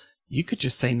moment, you could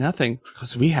just say nothing,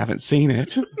 because we haven't seen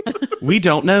it. We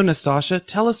don't know, Nastasia.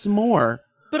 Tell us some more.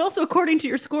 But also, according to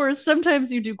your scores,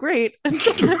 sometimes you do great, and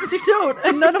sometimes you don't,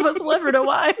 and none of us will ever know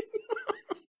why.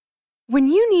 When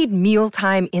you need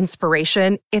mealtime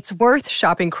inspiration, it's worth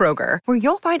shopping Kroger, where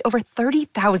you'll find over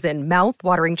 30,000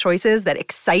 mouth-watering choices that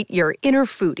excite your inner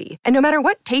foodie. And no matter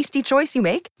what tasty choice you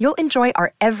make, you'll enjoy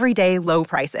our everyday low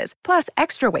prices, plus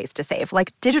extra ways to save,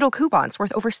 like digital coupons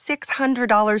worth over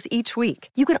 $600 each week.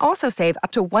 You can also save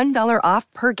up to $1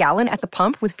 off per gallon at the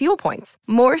pump with fuel points.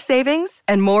 More savings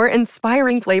and more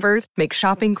inspiring flavors make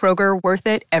shopping Kroger worth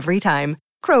it every time.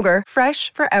 Kroger,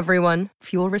 fresh for everyone.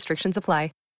 Fuel restrictions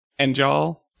apply. And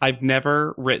y'all, I've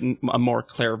never written a more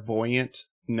clairvoyant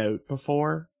note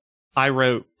before. I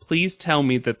wrote, please tell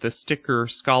me that the sticker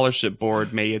scholarship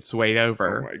board made its way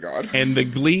over. Oh my God. And the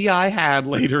glee I had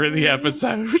later in the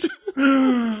episode.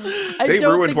 They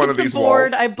ruined one of these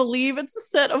walls. I believe it's a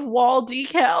set of wall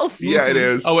decals. Yeah, it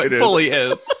is. Oh, it fully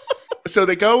is. So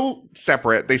they go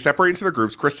separate. They separate into their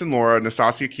groups. Kristen, Laura,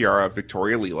 Nastasia, Kiara,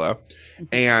 Victoria, Leela.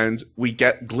 And we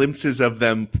get glimpses of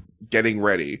them getting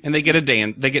ready. And they get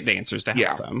they get dancers to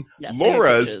help them. Yes,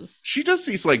 Laura's, she does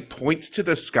these like points to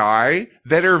the sky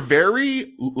that are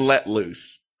very let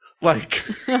loose. Like,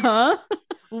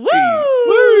 Woo!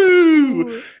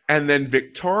 Woo! And then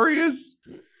Victoria's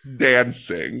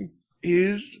dancing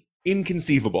is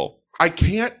inconceivable. I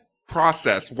can't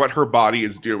process what her body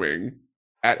is doing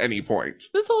at any point.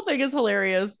 This whole thing is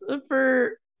hilarious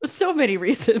for so many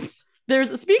reasons.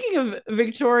 Speaking of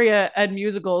Victoria and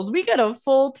musicals, we get a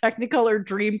full Technicolor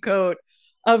Dreamcoat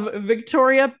of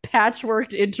Victoria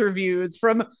patchworked interviews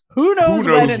from who knows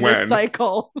when in this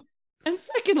cycle. And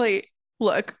secondly,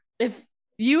 look, if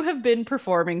you have been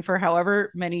performing for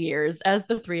however many years, as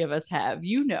the 3 of us have,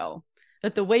 you know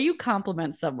that the way you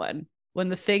compliment someone when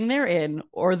the thing they're in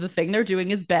or the thing they're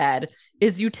doing is bad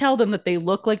is you tell them that they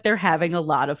look like they're having a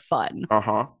lot of fun.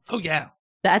 Uh-huh. Oh, yeah.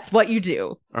 That's what you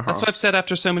do. Uh-huh. That's what I've said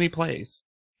after so many plays.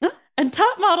 And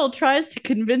Top Model tries to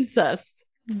convince us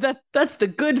that that's the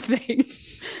good thing.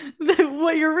 That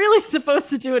what you're really supposed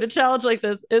to do in a challenge like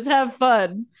this is have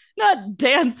fun, not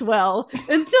dance well,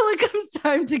 until it comes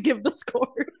time to give the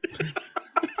scores.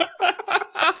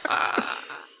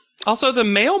 Also, the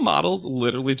male model's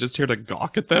literally just here to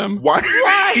gawk at them. Why?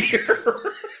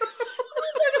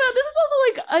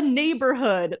 A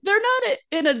neighborhood. They're not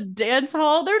in a dance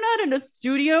hall. They're not in a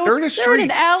studio. They're in a street. They're in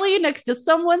an alley next to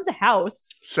someone's house.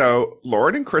 So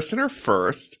Lauren and Kristen are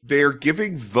first. They're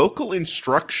giving vocal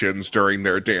instructions during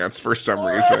their dance for some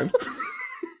reason.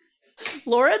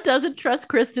 Laura doesn't trust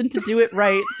Kristen to do it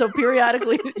right, so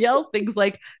periodically yells things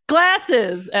like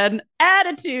glasses and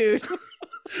attitude.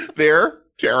 They're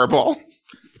terrible.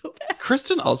 So bad.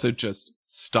 Kristen also just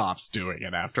stops doing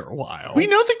it after a while. We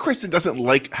know that Kristen doesn't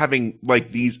like having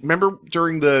like these. Remember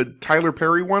during the Tyler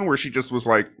Perry one where she just was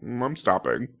like, I'm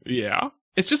stopping. Yeah.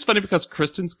 It's just funny because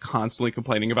Kristen's constantly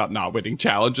complaining about not winning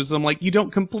challenges. I'm like, you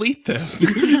don't complete them.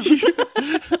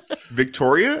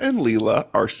 Victoria and Leela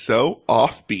are so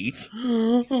offbeat.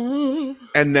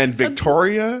 And then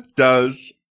Victoria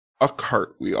does a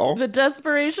cartwheel. The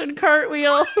desperation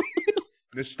cartwheel.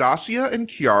 Nastasia and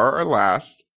Kiara are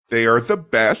last. They are the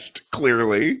best,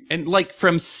 clearly. And like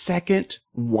from second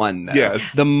one, though,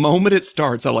 yes. The moment it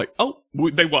starts, I'm like, oh,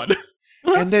 they won.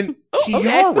 And then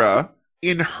Kiara,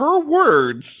 in her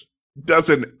words, does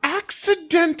an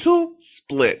accidental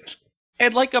split.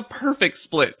 And like a perfect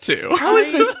split, too. How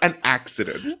is this an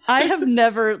accident? I have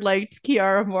never liked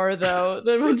Kiara more, though,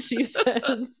 than when she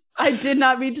says, I did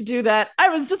not mean to do that. I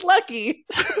was just lucky.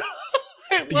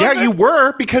 Yeah, you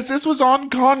were, because this was on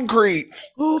concrete.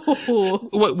 Ooh.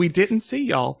 What we didn't see,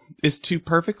 y'all, is 2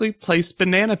 perfectly placed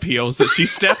banana peels that she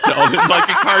stepped on in like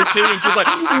a cartoon. And she's like,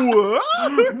 whoa!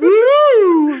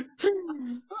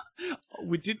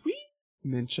 Woo! Did we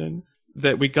mention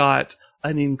that we got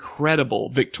an incredible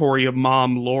Victoria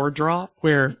mom lore drop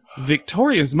where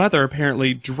Victoria's mother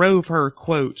apparently drove her,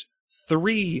 quote,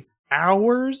 3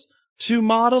 hours to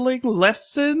modeling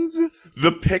lessons.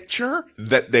 The picture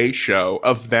that they show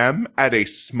of them at a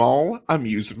small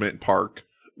amusement park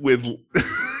with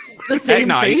The same at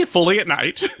night, face? fully at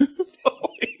night.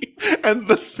 and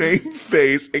the same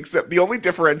face, except the only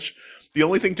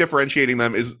thing differentiating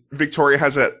them is Victoria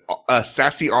has a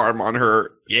sassy arm on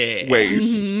her Yeah.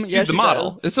 waist. Mhm, She's yeah, the she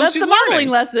model. does. So That's she's the modeling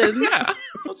learning. lesson. Yeah.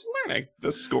 That's what she's learning.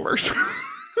 The scores.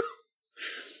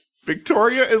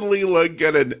 Victoria and Leela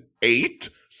get an 8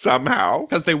 somehow.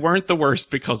 Because they weren't the worst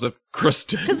because of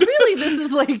Kristen. Because really, this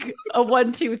is like a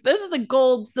 1-2. This is a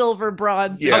gold, silver,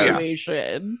 bronze Yes.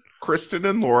 situation. Kristen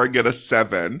and Laura get a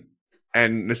 7.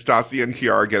 And Nastasia and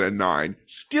Kiara get a 9.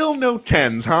 Still no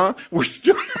 10s, huh? We're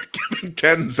still not giving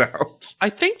 10s out. I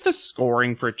think the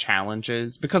scoring for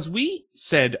challenges, because we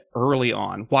said early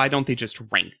on, why don't they just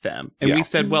rank them? And Yeah. we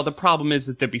said, well, the problem is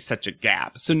that there'd be such a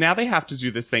gap. So now they have to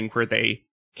do this thing where they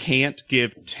can't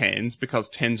give 10s because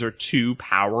 10s are too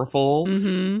powerful.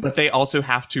 Mm-hmm. But they also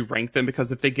have to rank them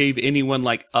because if they gave anyone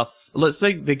like let's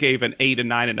say they gave an 8, a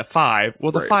 9, and a 5,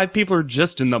 well, the Right. 5 people are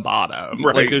just in the bottom.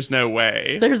 Right. Like, there's no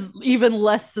way. There's even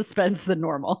less suspense than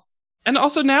normal. And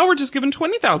also now we're just giving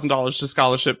 $20,000 to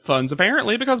scholarship funds,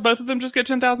 apparently, because both of them just get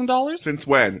 $10,000. Since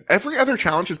when? Every other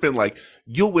challenge has been like,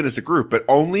 you'll win as a group, but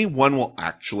only one will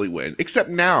actually win. Except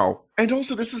now. And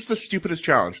also, this is the stupidest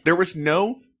challenge. There was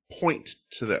no point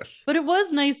to this. But it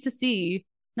was nice to see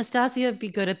Nastasia be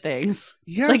good at things.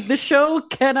 Yes. Like, the show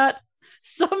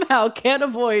can't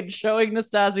avoid showing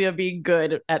Nastasia being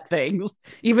good at things,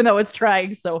 even though it's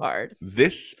trying so hard.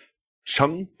 This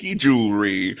chunky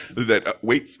jewelry that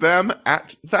awaits them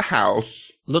at the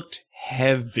house. Looked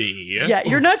heavy. Yeah,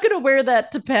 you're not going to wear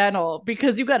that to panel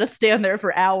because you got to stand there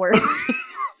for hours.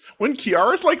 When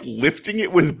Kiara's like lifting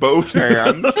it with both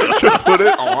hands to put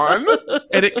it on.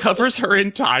 And it covers her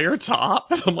entire top.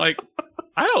 And I'm like,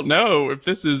 I don't know if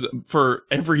this is for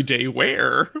everyday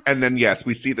wear. And then, yes,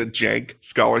 we see the jank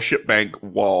scholarship bank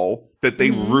wall that they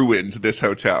ruined this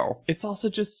hotel. It's also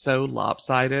just so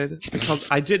lopsided because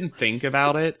I didn't think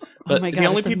about it. But my the God,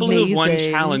 only it's people who have won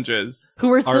amazing. challenges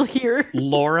Who are still Are- here.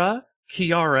 Laura,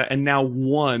 Kiara, and now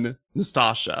one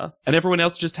Nastasia. And everyone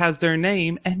else just has their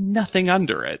name and nothing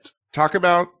under it. Talk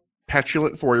about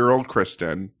petulant 4-year-old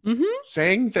Kristen. Mm-hmm.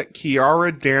 Saying that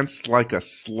Kiara danced like a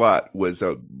slut was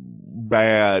a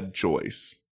bad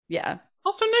choice. Yeah.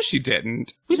 Also, no, she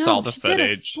didn't. We No, saw the she did a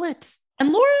footage. split.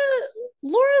 And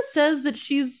Laura says that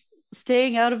she's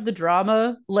staying out of the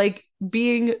drama, like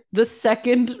being the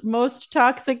second most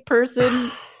toxic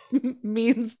person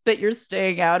means that you're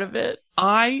staying out of it.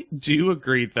 I do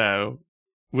agree, though,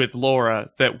 with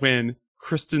Laura that when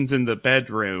Kristen's in the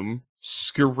bedroom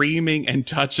screaming and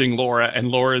touching Laura, and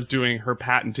Laura's doing her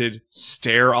patented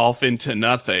stare off into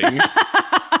nothing,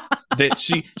 that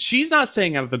she's not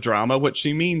staying out of the drama. What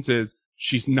she means is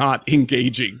she's not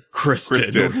engaging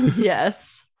Kristen.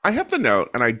 Yes. I have the note,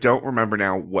 and I don't remember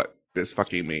now what this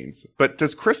fucking means. But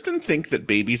does Kristen think that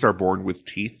babies are born with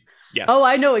teeth? Yes. Oh,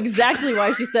 I know exactly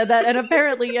why she said that. And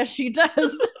apparently, yes, she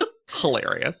does.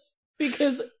 Hilarious.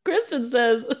 Because Kristen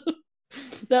says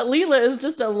that Leela is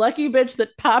just a lucky bitch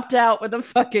that popped out with a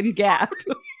fucking gap.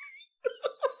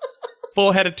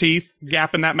 Full head of teeth,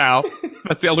 gap in that mouth.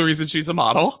 That's the only reason she's a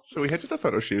model. So we head to the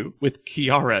photo shoot. With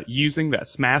Kiara using that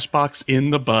Smashbox in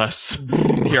the bus.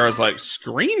 Kiara's like,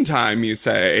 screen time, you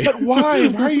say? But why?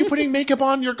 Why are you putting makeup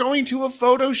on? You're going to a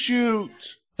photo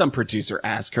shoot. Some producer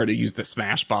asked her to use the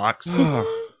Smashbox.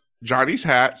 Johnny's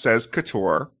hat says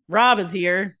couture. Rob is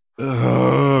here.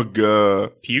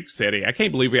 Ugh. Puke City. I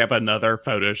can't believe we have another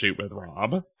photo shoot with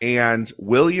Rob. And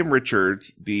William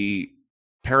Richards, the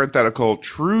parenthetical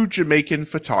true Jamaican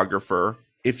photographer.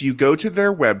 If you go to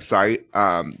their website,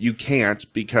 you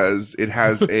can't because it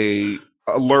has a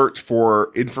alert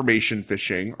for information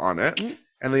phishing on it.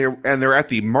 And they're at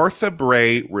the Martha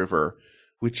Bray River,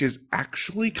 which is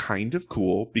actually kind of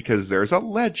cool because there's a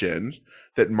legend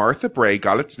that Martha Bray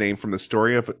got its name from the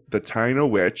story of the Taino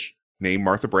witch named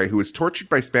Martha Bray, who was tortured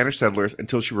by Spanish settlers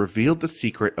until she revealed the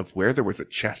secret of where there was a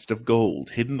chest of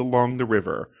gold hidden along the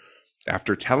river.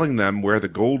 After telling them where the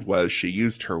gold was, she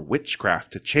used her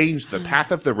witchcraft to change the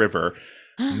path of the river,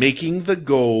 making the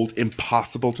gold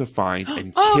impossible to find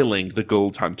and killing the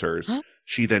gold hunters.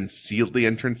 She then sealed the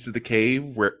entrance to the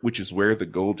cave, which is where the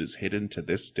gold is hidden to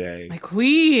this day. My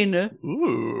queen.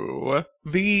 Ooh.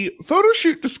 The photo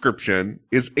shoot description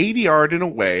is ADR'd in a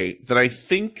way that I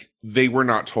think they were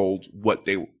not told what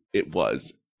it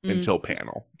was until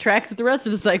panel. Tracks at the rest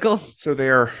of the cycle. So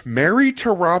they're married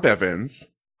to Rob Evans,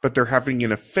 but they're having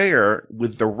an affair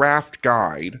with the raft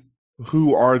guide,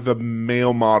 who are the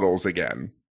male models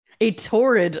again. A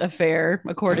torrid affair,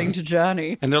 according to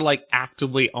Johnny. And they're like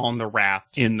actively on the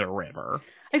raft in the river.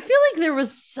 I feel like there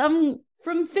was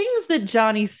from things that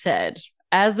Johnny said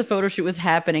as the photo shoot was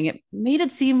happening, it made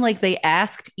it seem like they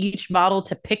asked each model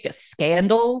to pick a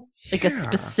scandal, like a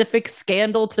specific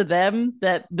scandal to them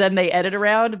that then they edit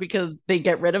around because they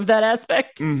get rid of that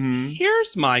aspect. Mm-hmm.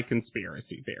 Here's my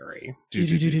conspiracy theory.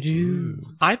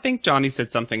 I think Johnny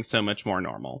said something so much more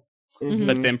normal. Mm-hmm.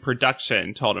 But then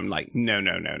production told him, like, no.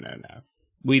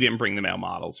 We didn't bring the male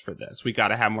models for this. We got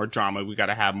to have more drama. We got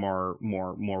to have more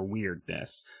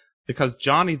weirdness. Because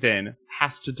Johnny then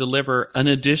has to deliver an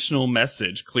additional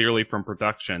message clearly from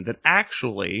production that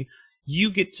actually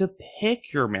you get to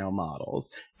pick your male models.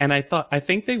 And I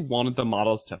think they wanted the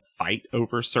models to fight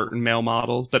over certain male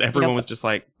models, but everyone was just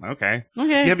like, okay.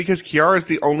 Yeah, because Kiara's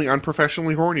the only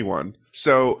unprofessionally horny one.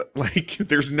 So, like,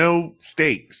 there's no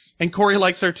stakes. And Corey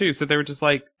likes her too, so they were just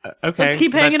like, okay. Let's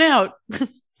keep hanging out.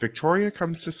 Victoria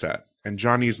comes to set, and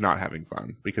Johnny is not having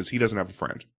fun because he doesn't have a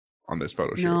friend on this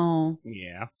photo shoot. No.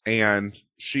 Yeah. And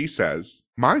she says,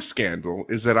 my scandal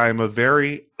is that I am a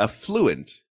very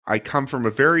affluent. I come from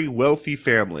a very wealthy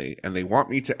family, and they want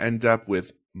me to end up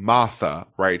with Martha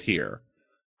right here.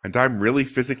 And I'm really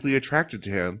physically attracted to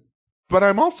him. But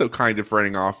I'm also kind of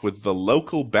running off with the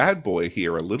local bad boy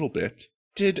here a little bit.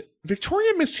 Did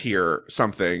Victoria mishear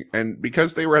something? And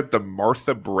because they were at the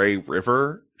Martha Bray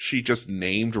River, she just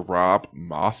named Rob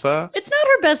Martha? It's not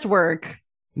her best work.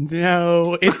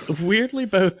 No, it's weirdly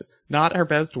both not her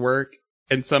best work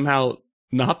and somehow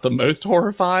not the most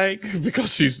horrifying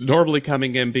because she's normally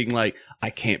coming in being like, I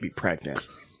can't be pregnant.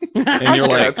 And you're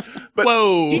like, but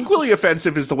whoa. Equally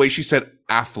offensive is the way she said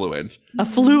affluent.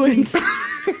 Affluent.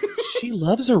 She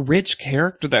loves a rich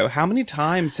character, though. How many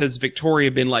times has Victoria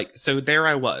been like, so there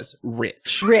I was,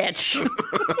 rich.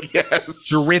 Yes.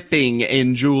 Dripping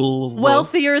in jewels.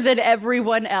 Wealthier than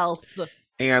everyone else.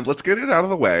 And let's get it out of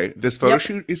the way. This photo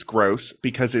shoot is gross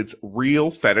because it's real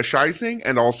fetishizing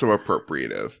and also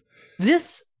appropriative.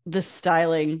 The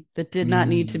styling that did not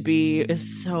need to be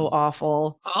is so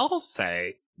awful. I'll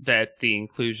say that the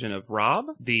inclusion of Rob,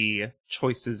 the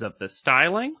choices of the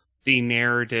styling, the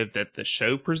narrative that the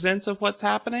show presents of what's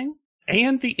happening,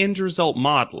 and the end result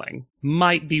modeling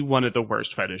might be one of the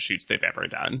worst photo shoots they've ever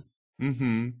done.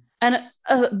 Mm-hmm.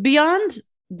 And beyond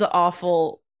the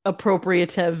awful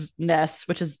appropriativeness,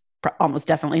 which is almost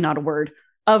definitely not a word,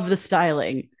 of the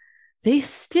styling, they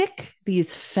stick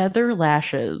these feather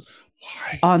lashes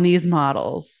on these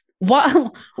models.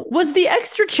 Wow. Was the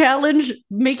extra challenge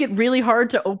make it really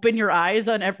hard to open your eyes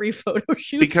on every photo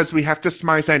shoot? Because we have to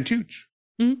smize and tooch.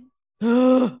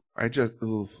 Mm-hmm.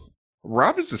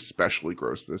 Rob is especially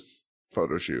gross this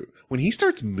photo shoot. When he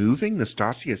starts moving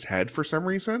Nastasia's head for some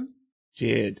reason.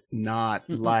 Did not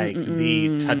like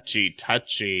the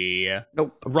touchy.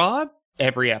 Nope. Rob,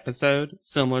 every episode,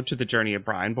 similar to the journey of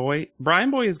Brian Boy. Brian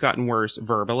Boy has gotten worse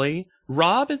verbally.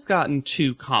 Rob has gotten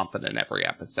too confident every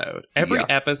episode. Every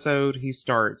episode he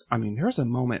starts, there's a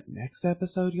moment next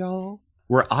episode, y'all,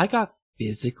 where I got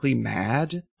physically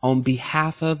mad on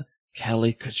behalf of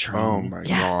Kelly Catrone. Oh my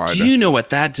God. Do you know what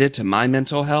that did to my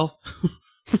mental health?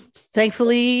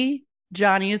 Thankfully,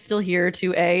 Johnny is still here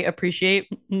to appreciate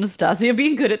Nastasia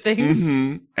being good at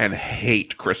things. And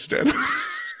hate Kristen.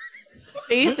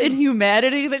 Faith in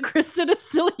humanity that Kristen is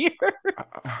still here.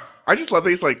 I just love that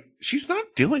he's like, she's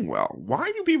not doing well.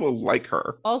 Why do people like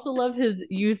her? Also love his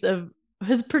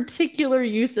particular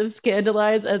use of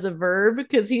scandalize as a verb,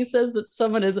 because he says that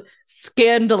someone is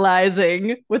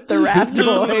scandalizing with the raft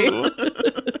boy.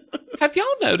 Have y'all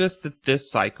noticed that this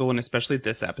cycle, and especially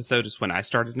this episode is when I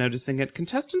started noticing it,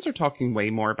 contestants are talking way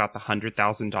more about the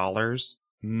 $100,000?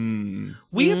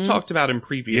 We have talked about in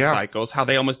previous cycles how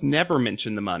they almost never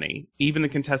mention the money, even the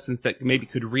contestants that maybe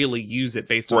could really use it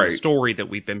based on the story that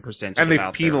we've been presenting. And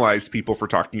they've penalized people for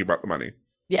talking about the money.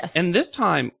 Yes. And this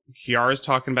time, Kiara's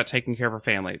talking about taking care of her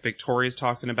family. Victoria's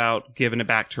talking about giving it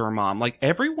back to her mom. Like,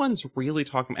 everyone's really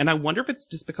talking. And I wonder if it's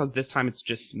just because this time it's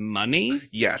just money.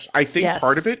 Yes. I think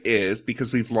part of it is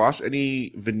because we've lost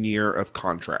any veneer of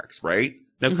contracts, right?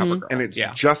 No cover girl. And it's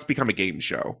just become a game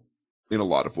show in a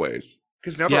lot of ways.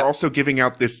 Because now they're also giving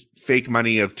out this fake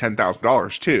money of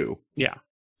 $10,000 too. Yeah.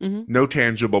 No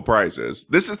tangible prizes.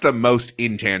 This is the most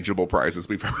intangible prizes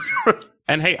we've ever got.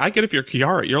 And hey, I get if you're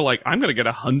Kiara, you're like, I'm going to get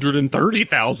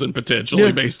 130,000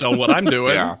 potentially based on what I'm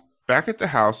doing. Yeah. Back at the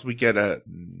house, we get a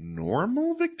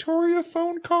normal Victoria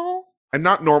phone call. And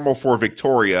not normal for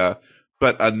Victoria,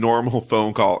 but a normal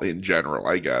phone call in general,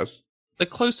 I guess. The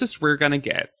closest we're going to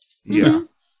get. Yeah.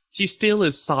 She still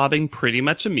is sobbing pretty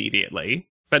much immediately.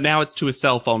 But now it's to a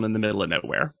cell phone in the middle of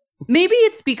nowhere. Maybe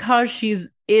it's because she's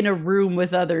in a room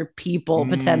with other people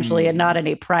potentially and not in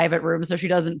a private room, so she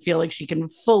doesn't feel like she can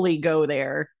fully go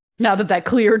there now that that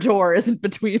clear door isn't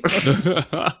between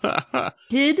them.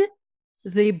 Did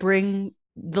they bring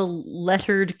the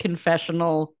lettered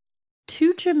confessional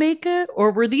to Jamaica,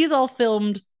 or were these all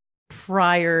filmed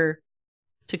prior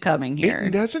to coming here?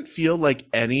 It doesn't feel like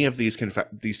any of these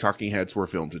talking heads were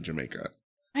filmed in Jamaica.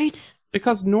 Right.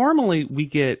 Because normally we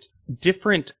get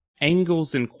different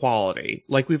angles and quality.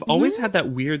 Like we've always had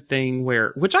that weird thing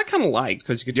where, which I kind of liked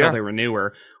because you could tell they were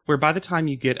newer, where by the time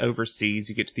you get overseas,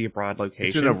 you get to the abroad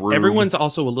location, everyone's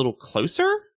also a little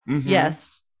closer. Mm-hmm.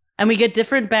 Yes. And we get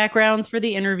different backgrounds for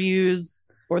the interviews,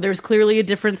 or there's clearly a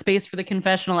different space for the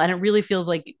confessional. And it really feels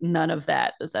like none of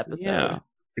that this episode. Yeah.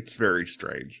 It's very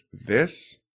strange.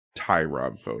 This tie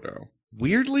Rob photo,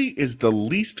 weirdly, is the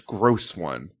least gross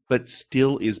one, but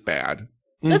still is bad.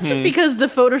 That's just because the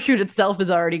photo shoot itself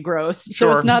is already gross.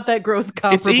 So it's not that gross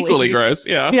comparably. It's equally gross,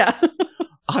 yeah. Yeah.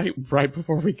 Right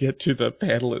before we get to the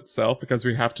panel itself, because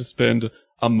we have to spend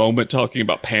a moment talking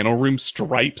about panel room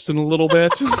stripes in a little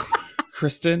bit.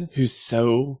 Kristen, who's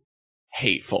so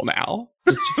hateful now,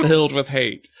 just filled with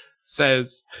hate,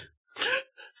 says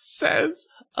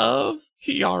of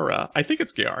Kiara, I think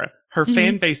it's Kiara, her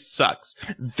fan base sucks.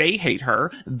 They hate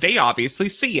her. They obviously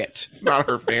see it. It's not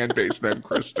her fan base then,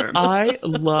 Kristen. I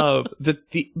love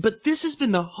but this has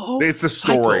been the whole It's the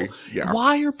story. cycle. Yeah.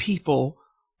 Why are people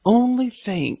only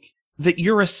think that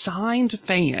you're assigned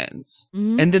fans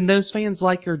and then those fans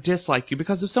like or dislike you?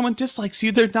 Because if someone dislikes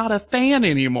you, they're not a fan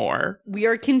anymore. We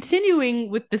are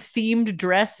continuing with the themed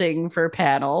dressing for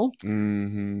panel.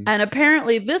 Mm-hmm. And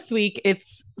apparently this week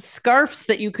it's scarves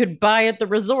that you could buy at the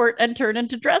resort and turn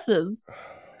into dresses.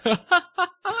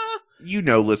 You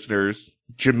know, listeners,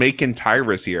 Jamaican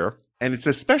Tyra's here. And it's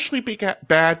especially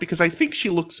bad because I think she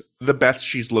looks the best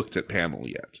she's looked at panel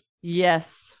yet.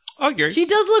 Yes. Okay. She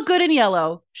does look good in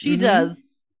yellow. She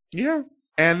does. Yeah.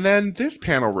 And then this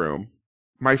panel room,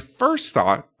 my first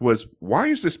thought was, why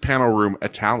is this panel room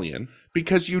Italian?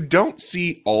 Because you don't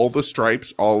see all the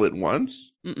stripes all at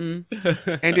once. Mm-mm.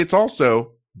 And it's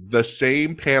also the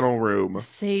same panel room. The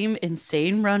same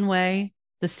insane runway,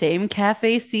 the same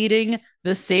cafe seating,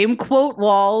 the same quote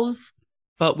walls.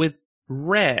 But with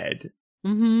red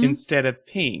instead of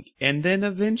pink. And then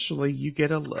eventually you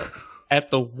get a look at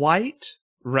the white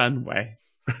runway.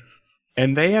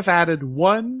 And they have added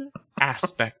one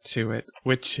aspect to it,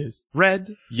 which is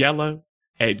red, yellow,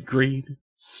 and green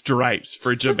stripes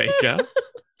for Jamaica.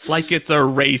 Like it's a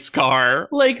race car.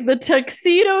 Like the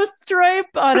tuxedo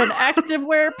stripe on an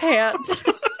activewear pant.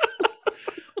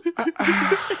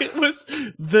 It was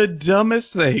the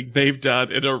dumbest thing they've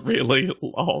done in a really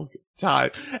long time.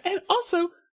 And also,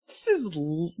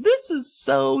 this is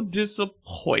so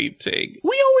disappointing.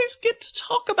 We always get to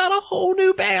talk about a whole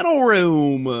new battle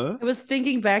room. I was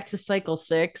thinking back to Cycle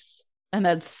 6 and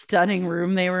that stunning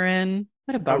room they were in.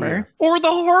 What a bummer. Oh, yeah. Or the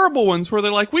horrible ones where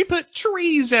they're like, we put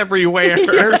trees everywhere.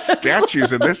 There's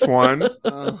statues in this one.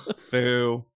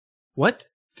 Boo. What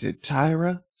did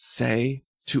Tyra say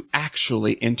to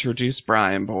actually introduce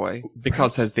Brian Boy?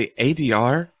 Because has the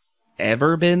ADR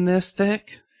ever been this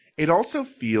thick? It also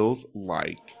feels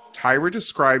like Tyra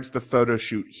describes the photo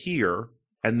shoot here,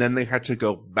 and then they had to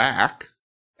go back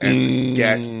and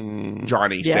get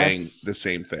Johnny saying the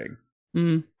same thing.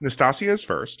 Nastasia is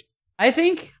first. I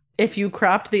think if you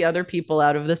cropped the other people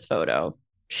out of this photo,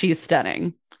 she's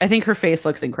stunning. I think her face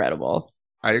looks incredible.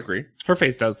 I agree. Her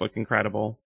face does look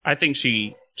incredible. I think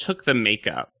she took the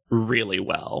makeup really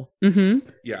well.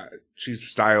 Yeah, she's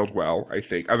styled well, I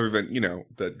think, other than,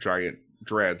 the giant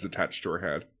dreads attached to her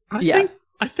head.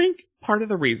 I think part of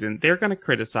the reason they're going to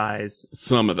criticize,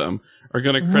 some of them are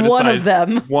going to criticize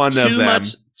one of them.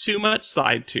 Too much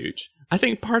side tooch. I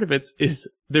think part of it is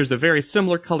there's a very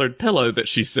similar colored pillow that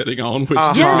she's sitting on, which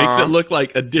just makes it look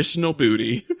like additional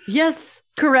booty. Yes,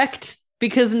 correct.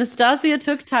 Because Nastasia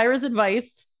took Tyra's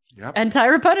advice, and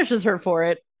Tyra punishes her for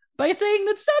it by saying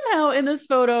that somehow in this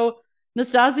photo,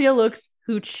 Nastasia looks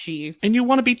hoochie. And you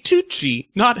want to be Tucci,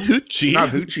 not hoochie. Not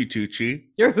hoochie Tucci.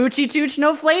 You're hoochie tooch,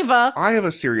 no flavor. I have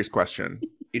a serious question.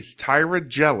 Is Tyra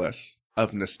jealous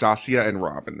of Nastasia and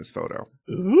Rob in this photo?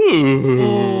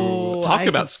 Ooh. Talk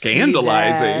about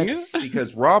scandalizing.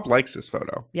 Because Rob likes this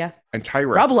photo. Yeah. And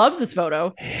Tyra Rob loves this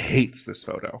photo. Hates this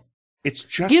photo. It's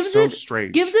just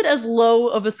strange. Gives it as low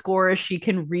of a score as she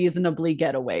can reasonably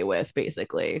get away with,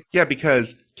 basically. Yeah,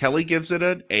 because Kelly gives it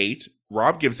an 8,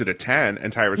 Rob gives it a 10,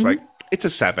 and Tyra's like, it's a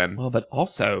 7. Well, but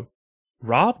also,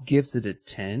 Rob gives it a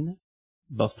 10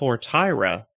 before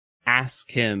Tyra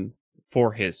asks him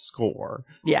for his score.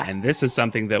 Yeah. And this is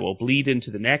something that will bleed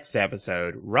into the next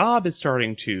episode. Rob is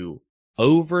starting to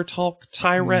overtalk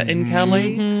Tyra and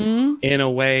Kelly Mhm. in a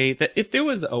way that if there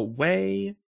was a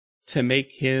way to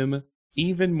make him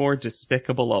even more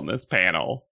despicable on this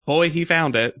panel, boy, he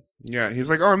found it. Yeah, he's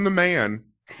like, oh, I'm the man.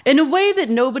 In a way that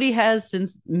nobody has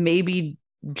since maybe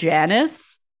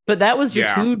Janice, but that was just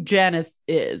who Janice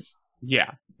is.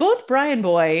 Yeah. Both Brian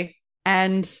Boy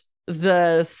and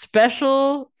the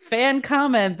special fan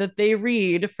comment that they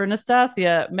read for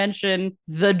Nastasia mention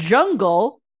the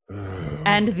jungle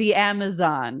and the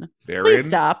Amazon. They're Please in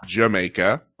stop.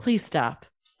 Jamaica. Please stop.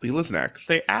 Leela's next.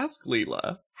 They ask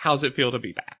Leela, how's it feel to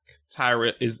be back?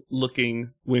 Tyra is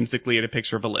looking whimsically at a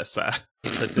picture of Alyssa.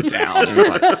 Puts it down. And is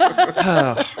like,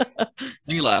 oh.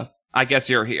 Leela, I guess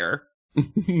you're here.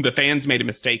 The fans made a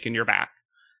mistake and you're back.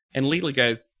 And Leela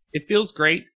goes, it feels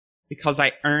great because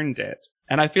I earned it.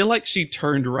 And I feel like she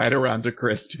turned right around to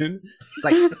Kristen.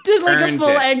 Like, did like a earned full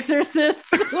it. exorcist.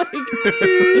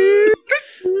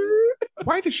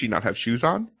 Why does she not have shoes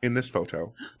on in this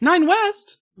photo? 9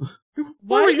 West.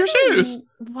 Where are your shoes?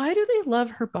 Why do they love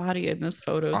her body in this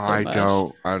photo so I much?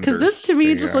 don't understand. Because this to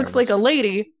me just looks like a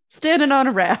lady standing on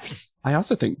a raft. I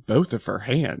also think both of her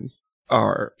hands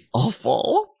are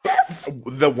awful. Yes.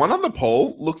 The one on the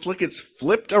pole looks like it's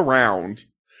flipped around,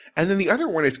 and then the other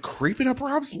one is creeping up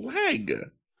Rob's leg.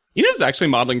 You know who's actually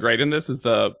modeling great in this is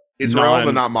the Israel,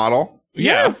 the not model.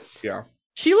 Yeah. Yes. Yeah.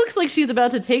 She looks like she's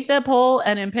about to take that pole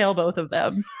and impale both of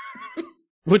them.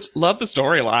 Which, love the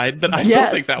storyline, but I Yes,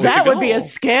 don't think that was that good. would be a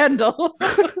scandal.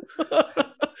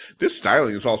 This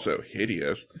styling is also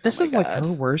hideous. This Oh my is like God.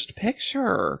 her worst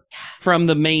picture from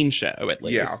the main show, at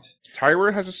least. Yeah.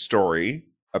 Tyra has a story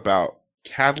about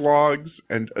catalogs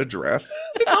and address.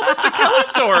 It's almost a Kelly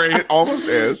story. It almost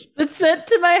is. It's sent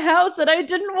to my house and I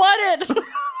didn't want it.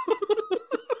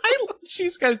 She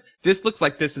goes, this looks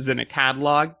like this is in a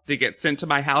catalog. They get sent to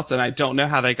my house and I don't know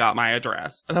how they got my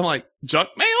address. And I'm like, junk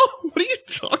mail? What are you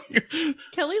talking?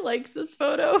 Kelly likes this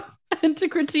photo. And to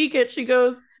critique it, she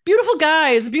goes, beautiful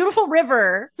guys, beautiful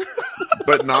river.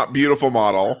 But not beautiful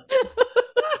model.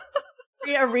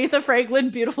 Aretha Franklin,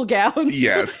 beautiful gowns.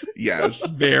 Yes, yes.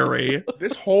 Very.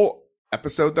 This whole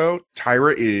episode, though,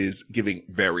 Tyra is giving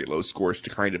very low scores to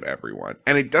kind of everyone.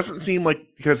 And it doesn't seem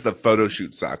like because the photo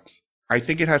shoot sucks. I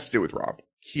think it has to do with Rob.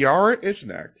 Kiara is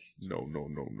next. No. No,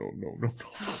 no, no, no,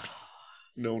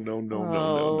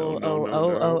 no,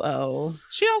 no. Oh.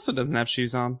 She also doesn't have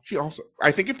shoes on. She also,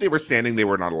 I think if they were standing, they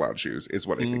were not allowed shoes, is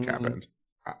what I think happened.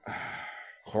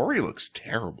 Corey looks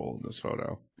terrible in this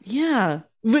photo. Yeah.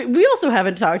 We also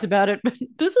haven't talked about it, but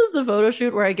this is the photo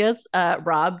shoot where I guess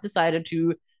Rob decided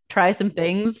to try some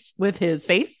things with his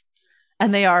face,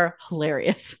 and they are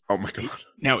hilarious. Oh my God.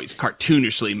 Now he's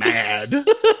cartoonishly mad.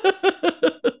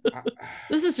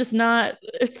 This is just not,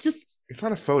 it's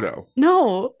not a photo.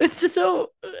 No, it's just it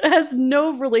has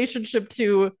no relationship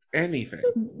to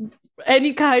Anything.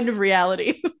 any kind of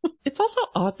reality. It's also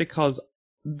odd because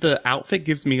the outfit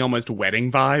gives me almost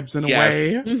wedding vibes in a Yes.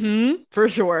 way. Mm-hmm, for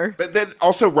sure. But then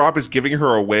also Rob is giving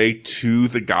her away to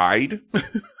the guide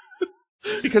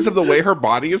because of the way her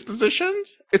body is positioned.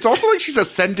 It's also like she's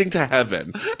ascending to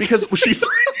heaven because she's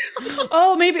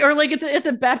Oh, maybe, or like it's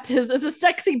a baptism. It's a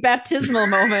sexy baptismal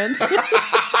moment.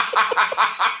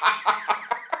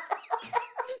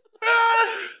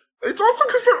 It's also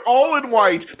because they're all in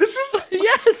white. This is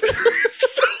Yes.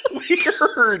 it's so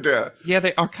weird. Yeah,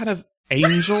 they are kind of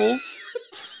angels.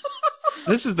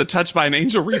 This is the Touched by an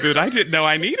Angel reboot I didn't know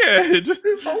I needed.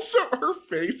 Also, her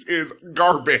face is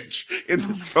garbage in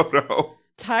this photo.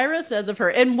 Tyra says of her,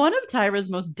 and one of Tyra's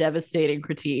most devastating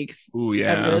critiques, Ooh, I'm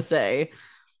yeah. going to say,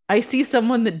 I see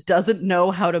someone that doesn't know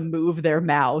how to move their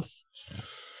mouth.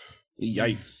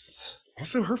 Yikes.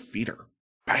 Also, her feet are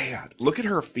bad. Look at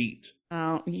her feet.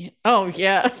 Oh,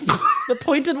 yeah. The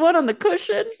pointed one on the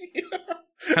cushion.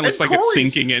 Kind of looks like it's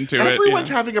sinking into it. Everyone's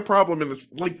yeah. having a problem in this.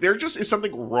 Like, there just is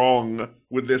something wrong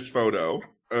with this photo.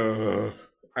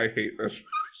 I hate this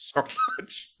so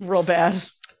much. Real bad.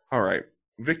 All right.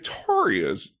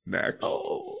 Victoria's next.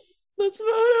 Oh, this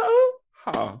photo.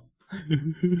 Huh.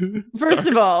 First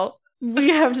of all, we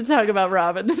have to talk about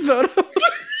Rob in this photo.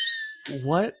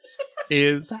 What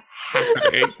is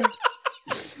happening?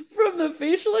 From the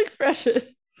facial expression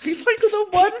He's like to the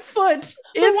 1 foot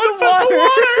in the foot in water. the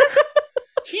water.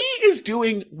 he is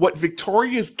doing what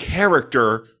Victoria's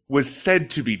character was said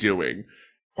to be doing.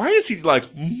 Why is he like?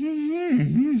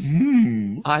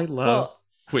 I love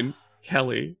when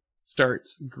Kelly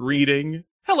starts greeting,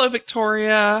 hello,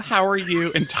 Victoria, how are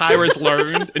you? And Tyra's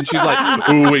learned, and she's like,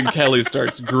 ooh, when Kelly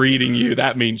starts greeting you,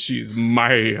 that means she's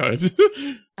mad.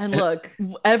 And look,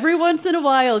 every once in a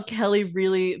while, Kelly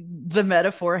really, the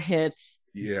metaphor hits.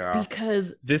 Yeah.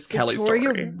 Because This Kelly Victoria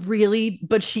story. really,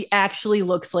 but she actually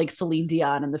looks like Celine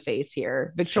Dion in the face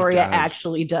here. Victoria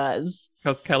actually does.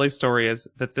 Because Kelly's story is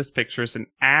that this picture is an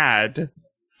ad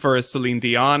for a Celine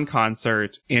Dion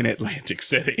concert in Atlantic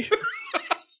City.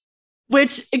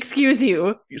 Which, excuse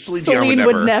you, Celine Celine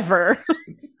would never.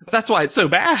 That's why it's so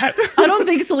bad. I don't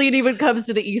think Celine even comes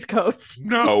to the East Coast.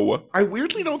 No. I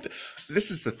weirdly don't.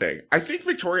 This is the thing. I think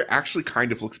Victoria actually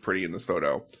kind of looks pretty in this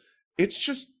photo. It's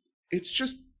just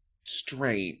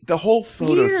strange. The whole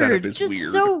photo setup is just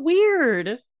weird. So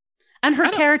weird. And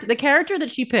her character, the character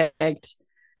that she picked,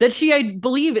 that she, I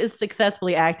believe, is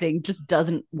successfully acting, just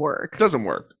doesn't work. Doesn't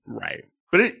work. Right.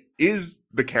 But it is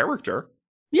the character.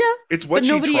 Yeah. It's what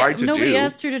she tried to do. Nobody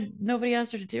asked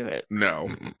her to do it. No.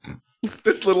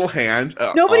 This little hand.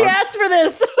 Nobody asked for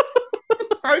this.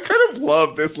 I kind of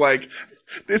love this, like,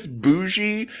 this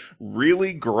bougie,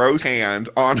 really gross hand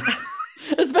on.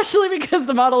 Especially because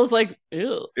the model is like,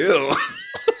 ew. Ew.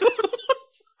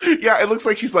 Yeah, it looks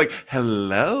like she's like,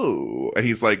 hello. And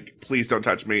he's like, please don't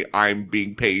touch me. I'm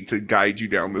being paid to guide you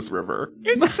down this river.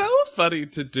 It's so funny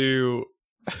to do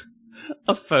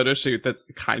a photo shoot that's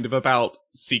kind of about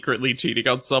secretly cheating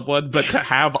on someone, but to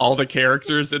have all the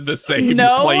characters in the same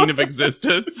plane of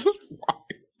existence.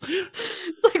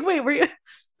 It's like, wait, were you...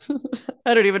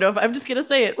 I don't even know if I'm just going to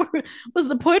say it. Was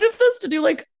the point of this to do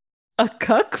like a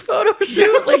cuck photo shoot?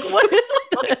 Yes. Like, what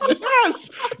is this?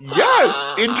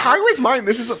 Yes. In Tyra's mind,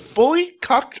 this is a fully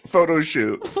cucked photo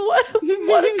shoot.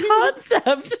 What a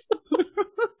concept.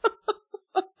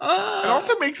 It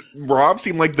also makes Rob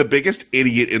seem like the biggest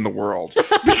idiot in the world.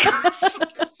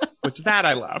 Which that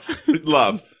I love.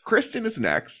 Love. Kristen is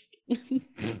next.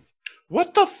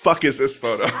 What the fuck is this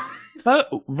photo? But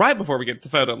right before we get to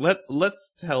the photo,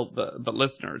 let's tell the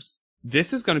listeners,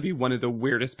 this is going to be one of the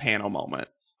weirdest panel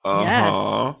moments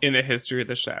in the history of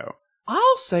the show.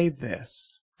 I'll say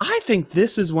this. I think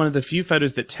this is one of the few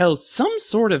photos that tells some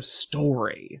sort of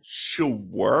story.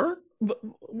 Sure.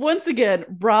 Once again,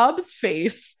 Rob's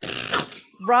face.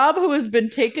 Rob, who has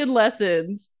been taking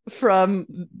lessons from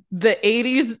the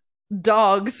 80s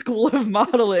dog school of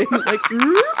modeling. Like,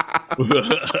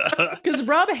 because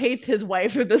Rob hates his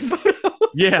wife in this photo.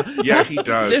 Yeah, he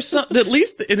does. There's some, at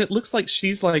least, and it looks like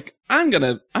she's like, I'm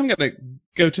gonna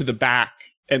go to the back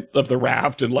of the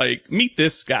raft and like meet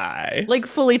this guy, like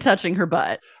fully touching her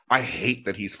butt. I hate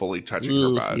that he's fully touching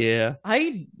her butt. Yeah,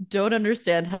 I don't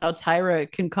understand how Tyra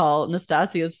can call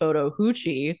Nastasia's photo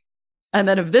hoochie, and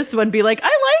then of this one be like,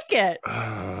 I like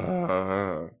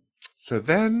it. So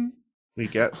then we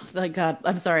get. Like, God,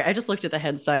 I'm sorry. I just looked at the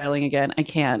head styling again. I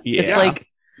can't. Yeah. It's like.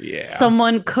 Yeah.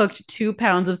 Someone cooked 2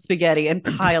 pounds of spaghetti and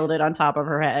piled it on top of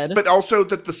her head. But also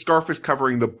that the scarf is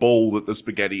covering the bowl that the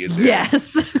spaghetti is in.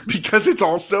 Yes. Because it's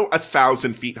also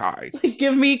 1,000 feet high. Like,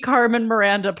 give me Carmen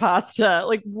Miranda pasta.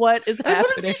 Like, what is happening?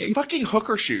 What are these fucking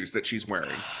hooker shoes that she's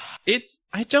wearing?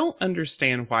 I don't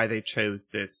understand why they chose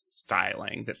this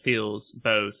styling that feels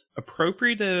both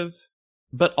appropriative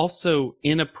but also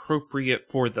inappropriate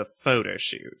for the photo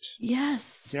shoot.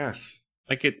 Yes. Yes.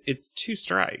 Like, it's 2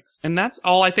 strikes. And that's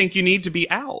all I think you need to be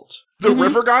out. The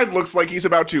river guy looks like he's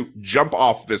about to jump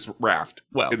off this raft.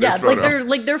 Well, in this photo.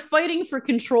 they're fighting for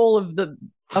control of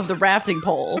the rafting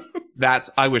pole.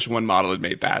 I wish one model had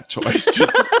made that choice.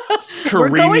 We're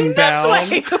going down.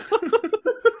 this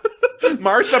way.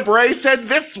 Martha Bray said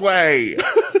this way.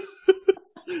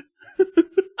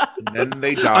 And then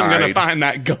they died. I'm going to find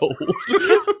that gold.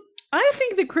 I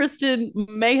think that Kristen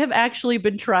may have actually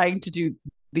been trying to do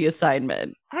the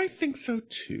assignment. I think so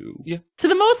too. Yeah. To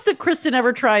the most that Kristen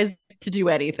ever tries to do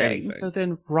anything. So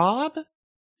then Rob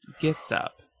gets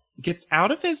up, gets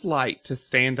out of his light to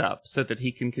stand up so that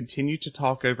he can continue to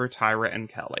talk over Tyra and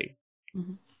Kelly.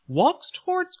 Mm-hmm. Walks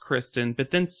towards Kristen,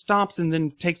 but then stops and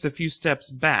then takes a few steps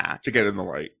back. To get in the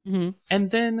light. Mm-hmm.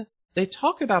 And then they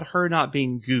talk about her not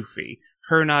being goofy,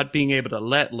 her not being able to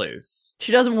let loose.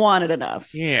 She doesn't want it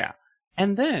enough. Yeah.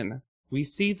 And then we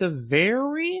see the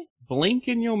very blink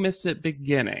and you'll miss it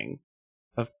beginning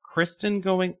of Kristen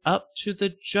going up to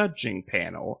the judging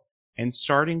panel and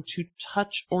starting to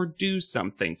touch or do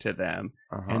something to them.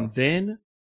 And then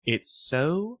it's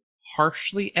so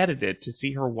harshly edited to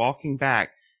see her walking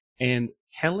back, and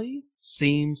Kelly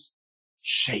seems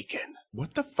shaken.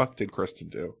 What the fuck did Kristen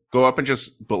do? Go up and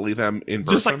just bully them in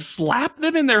person? Just like slap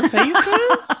them in their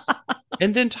faces?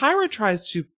 And then Tyra tries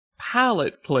to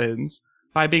palate cleanse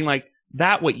by being like,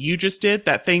 that what you just did,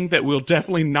 that thing that will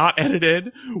definitely not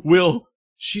edited,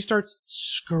 she starts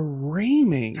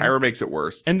screaming. Tyra makes it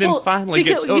worse. And then finally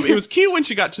it was cute when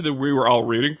she got to we were all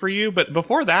rooting for you, but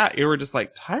before that, you were just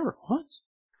like, Tyra, what?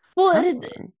 Well,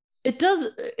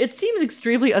 It seems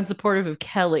extremely unsupportive of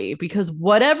Kelly because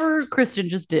whatever Kristen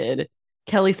just did,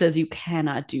 Kelly says you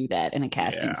cannot do that in a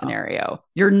casting scenario.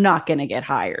 You're not going to get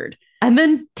hired. And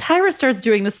then Tyra starts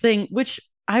doing this thing, which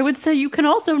I would say you can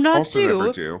also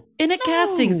never do in a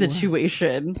casting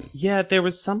situation. Yeah, there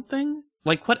was something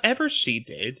like whatever she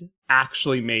did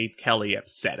actually made Kelly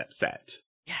upset.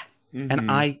 Yeah. Mm-hmm.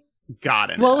 And I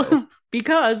gotta know. Well,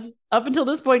 because up until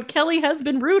this point, Kelly has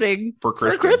been rooting for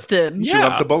Kristen. She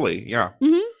loves a bully. Yeah.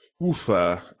 Mm-hmm. Oof.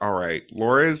 All right.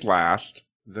 Laura is last.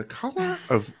 The color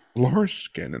of Laura's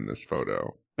skin in this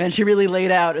photo. And she really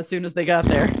laid out as soon as they got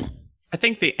there. I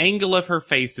think the angle of her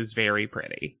face is very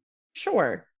pretty.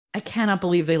 Sure. I cannot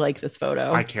believe they like this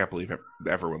photo. I can't believe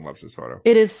everyone loves this photo.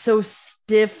 It is so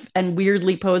stiff and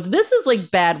weirdly posed. This is like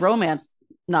bad romance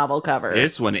novel cover.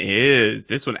 This one is.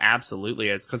 This one absolutely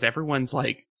is. Because everyone's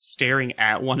like staring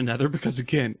at one another. Because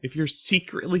again, if you're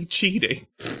secretly cheating,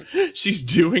 she's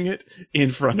doing it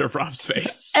in front of Rob's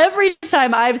face. Every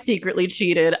time I've secretly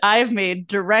cheated, I've made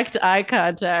direct eye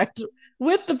contact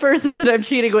with the person that I'm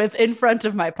cheating with in front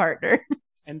of my partner.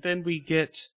 And then we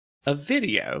get a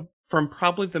video from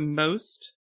probably the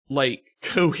most, like,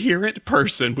 coherent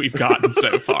person we've gotten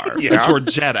so far.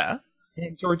 Georgetta.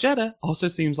 And Georgetta also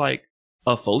seems like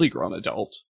a fully grown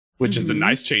adult, which is a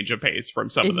nice change of pace from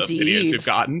some of the videos we've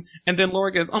gotten. And then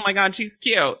Laura goes, oh my god, she's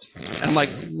cute. And I'm like,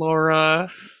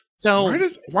 Laura, don't.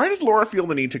 Why does Laura feel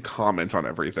the need to comment on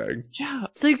everything? Yeah.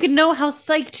 So you can know how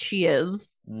psyched she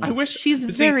is. I wish she's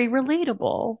very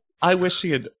relatable. I wish she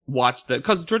had watched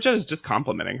because Georgetta's just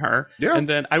complimenting her. Yeah. And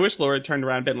then I wish Laura had turned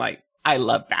around and been like, I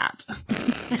love that.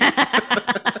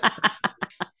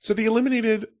 So the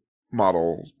eliminated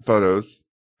models photos,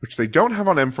 which they don't have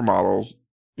on M for Models,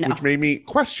 which made me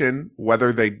question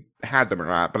whether they had them or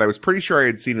not, but I was pretty sure I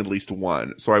had seen at least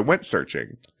one. So I went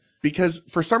searching because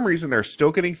for some reason they're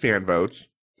still getting fan votes.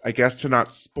 I guess to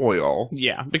not spoil.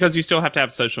 Yeah, because you still have to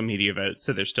have social media votes,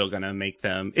 so they're still going to make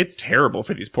them. It's terrible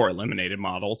for these poor eliminated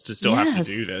models to still have to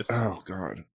do this. Oh,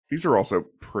 God. These are also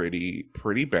pretty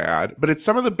bad. But it's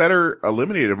some of the better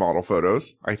eliminated model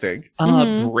photos, I think.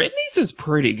 Britney's is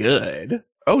pretty good.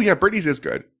 Oh, yeah, Britney's is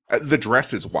good. The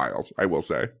dress is wild, I will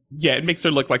say. Yeah, it makes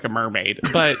her look like a mermaid,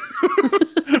 but...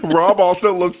 Rob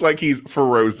also looks like he's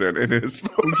frozen in his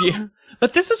photo. Yeah.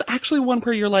 But this is actually one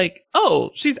where you're like, oh,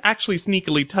 she's actually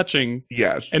sneakily touching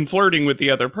and flirting with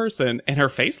the other person, and her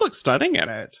face looks stunning in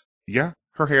it. Yeah,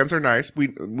 her hands are nice.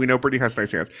 We know Brittany has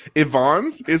nice hands.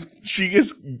 Yvonne's she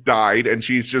is died, and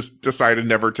she's just decided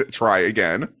never to try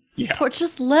again. Yeah. Or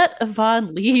just let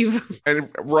Yvonne leave. And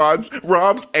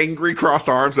Rob's angry cross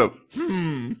arms of,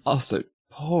 Also,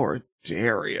 poor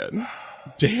Darian.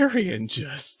 Darian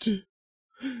just...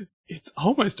 It's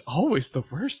almost always the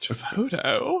worst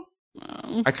photo.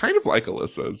 I kind of like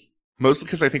Alyssa's. Mostly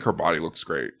because I think her body looks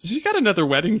great. She got another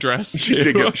wedding dress,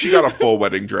 too. She got a full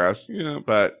wedding dress. Yeah.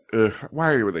 But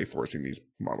why are they forcing these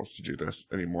models to do this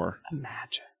anymore?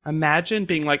 Imagine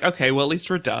being like, okay, well, at least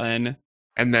we're done.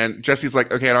 And then Jesse's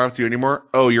like, okay, I don't have to do anymore.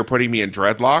 Oh, you're putting me in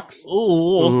dreadlocks?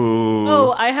 Ooh.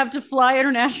 Oh, I have to fly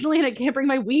internationally and I can't bring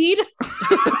my weed?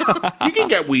 You can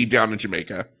get weed down in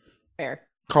Jamaica. Fair.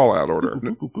 Call out order.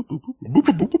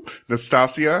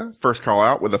 Nastasia, first call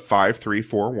out with a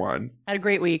 5-3-4-1. Had a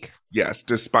great week. Yes,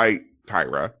 despite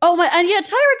Tyra. Oh my, and yeah,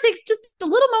 Tyra takes just a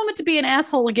little moment to be an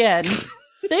asshole again.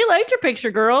 They liked your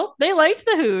picture, girl. They liked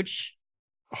the hooch.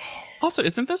 Also,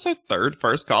 isn't this her third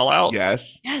first call out?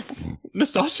 Yes.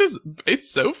 Nastasia's, it's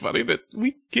so funny that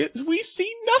we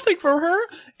see nothing from her,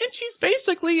 and she's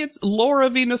basically, it's Laura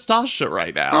v. Nastasia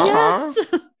right now. Yes.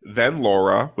 Then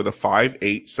Laura with a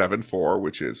 5-8-7-4,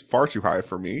 which is far too high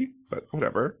for me, but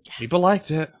whatever. People liked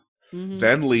it. Mm-hmm.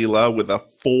 Then Leela with a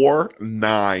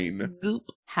 4-9.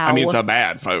 How? I mean, it's a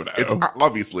bad photo. It's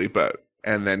obviously, but...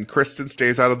 And then Kristen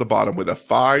stays out of the bottom with a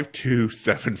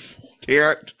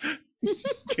 5-2-7-4.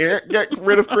 Can't get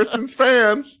rid of Kristen's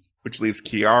fans. Which leaves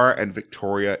Kiara and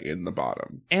Victoria in the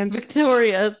bottom. And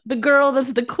Victoria, the girl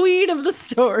that's the queen of the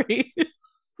story.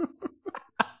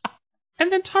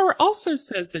 And then Tara also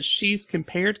says that she's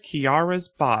compared Kiara's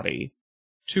body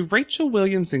to Rachel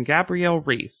Williams and Gabrielle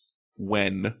Reese.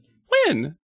 When?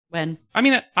 I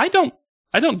mean, I don't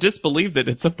disbelieve that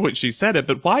at some point she said it,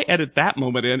 but why edit that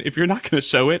moment in if you're not going to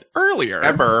show it earlier?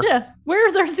 Ever. Yeah.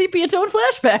 Where's our sepia tone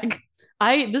flashback?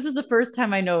 This is the first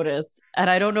time I noticed, and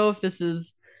I don't know if this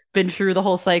has been true the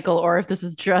whole cycle or if this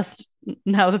is just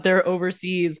now that they're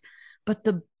overseas, but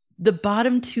the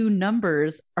bottom two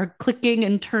numbers are clicking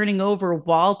and turning over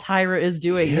while Tyra is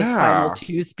doing this final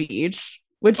two speech,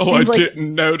 which seems like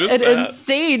didn't notice an that.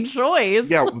 insane choice.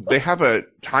 Yeah, they have a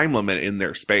time limit in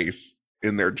their space.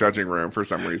 in their judging room for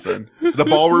some reason. The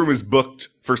ballroom is booked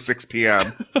for 6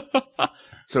 p.m.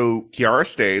 So Kiara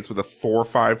stays with a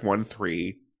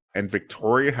 4.513 and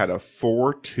Victoria had a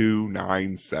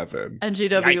 4.297. And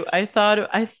GW, Yikes.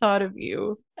 I thought of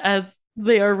you as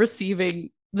they are receiving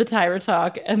the Tyra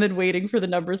talk and then waiting for the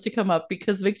numbers to come up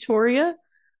because Victoria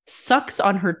sucks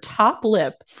on her top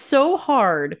lip so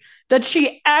hard that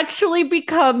she actually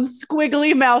becomes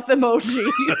squiggly mouth emoji.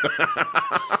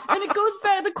 And it goes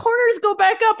back, the corners go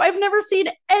back up. I've never seen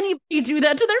anybody do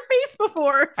that to their face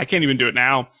before. I can't even do it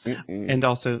now. Mm-mm. And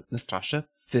also, Nastasha,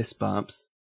 fist bumps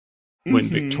when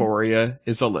Victoria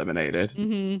is eliminated.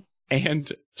 Mm-hmm.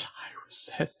 And Tyra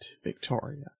says to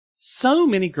Victoria, so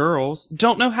many girls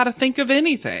don't know how to think of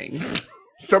anything.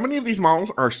 So many of these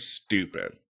models are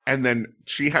stupid. And then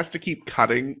she has to keep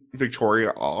cutting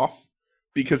Victoria off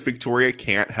because Victoria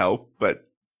can't help but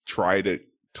try to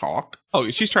talk. Oh,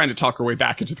 she's trying to talk her way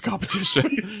back into the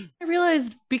competition. I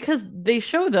realized because they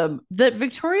show them that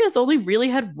Victoria's only really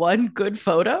had one good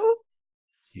photo.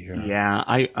 Yeah,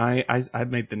 I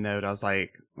made the note. I was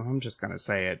like, I'm just going to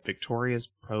say it. Victoria's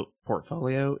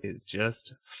portfolio is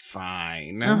just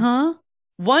fine. Uh-huh.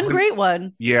 One great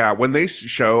one. Yeah, when they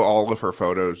show all of her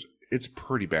photos, it's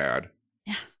pretty bad.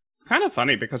 It's kind of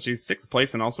funny because she's 6th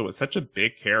place and also is such a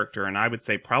big character, and I would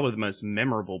say probably the most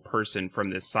memorable person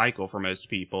from this cycle for most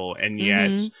people. And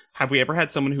yet, have we ever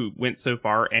had someone who went so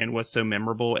far and was so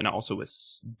memorable and also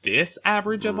was this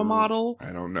average of a model?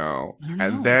 I don't know.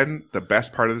 And then the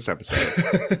best part of this episode.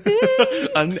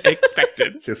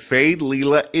 Unexpected. To fade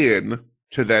Leela in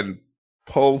to then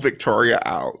pull Victoria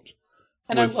out.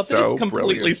 And I love that it's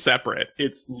completely brilliant. Separate.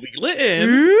 It's Leela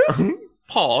in,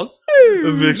 pause,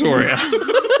 Victoria.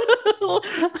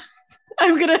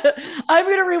 I'm gonna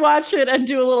rewatch it and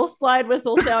do a little slide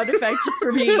whistle sound effect just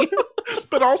for me.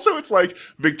 But also it's like,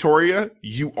 Victoria,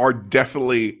 you are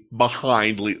definitely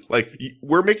behind. Like,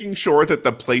 we're making sure that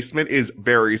the placement is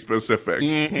very specific.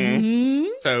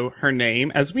 So her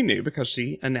name, as we knew, because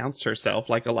she announced herself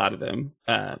like a lot of them,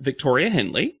 Victoria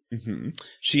Henley.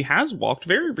 She has walked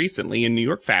very recently in New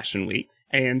York Fashion Week,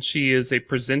 and she is a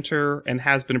presenter and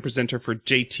has been a presenter for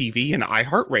JTV and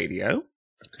iHeartRadio.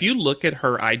 If you look at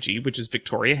her IG, which is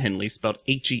Victoria Henley, spelled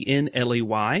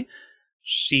Henley,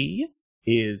 she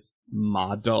is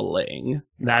modeling.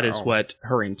 That is what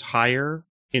her entire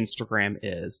Instagram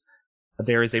is.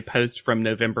 There is a post from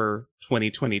November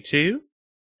 2022,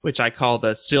 which I call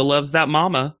the Still Loves That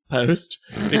Mama post,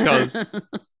 because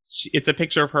it's a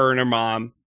picture of her and her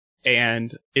mom,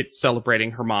 and it's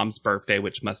celebrating her mom's birthday,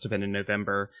 which must have been in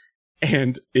November.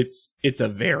 And it's a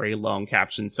very long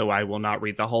caption, so I will not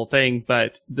read the whole thing,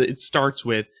 but it starts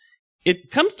with,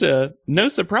 it comes to no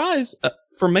surprise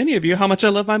for many of you how much I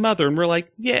love my mother. And we're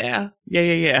like, yeah.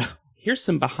 Here's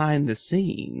some behind the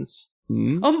scenes.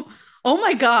 Oh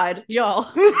my God,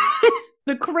 y'all.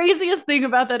 The craziest thing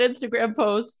about that Instagram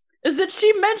post is that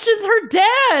she mentions her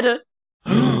dad.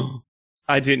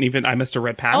 I must have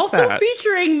read past that. Also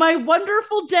featuring my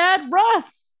wonderful dad,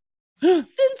 Russ.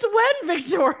 Since when,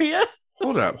 Victoria?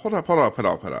 Hold up.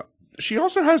 She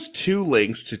also has 2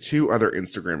 links to 2 other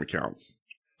Instagram accounts.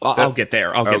 I'll get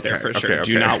there. I'll get there for sure. Okay.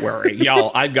 Do not worry.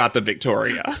 Y'all, I've got the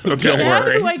Victoria. Don't Dad,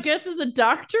 worry. who I guess is a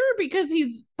doctor because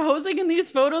he's posing in these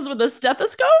photos with a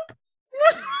stethoscope?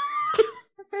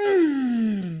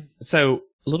 So,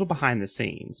 a little behind the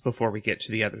scenes before we get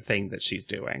to the other thing that she's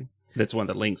doing. That's one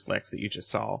of the links, Lex, that you just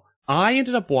saw. I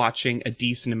ended up watching a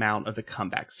decent amount of the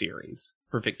comeback series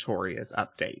for Victoria's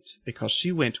update because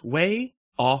she went way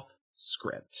off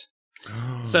script.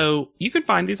 So you can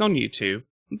find these on YouTube.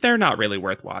 They're not really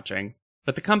worth watching,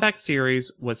 but the comeback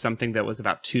series was something that was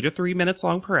about 2 to 3 minutes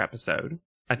long per episode.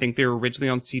 I think they were originally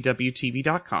on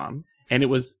CWTV.com, and it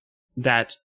was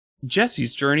that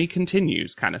Jesse's journey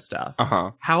continues kind of stuff.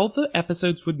 How the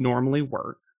episodes would normally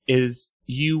work is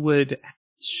you would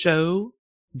show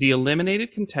the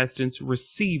eliminated contestants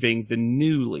receiving the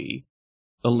newly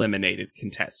eliminated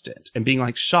contestant and being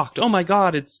like shocked. Oh my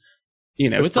God, it's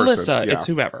Alyssa, it's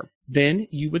whoever. Then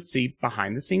you would see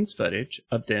behind the scenes footage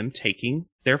of them taking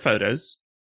their photos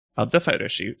of the photo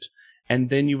shoot. And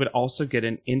then you would also get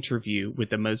an interview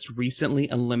with the most recently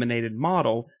eliminated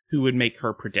model who would make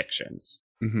her predictions.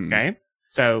 Okay.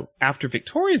 So after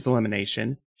Victoria's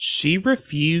elimination, she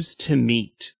refused to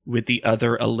meet with the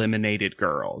other eliminated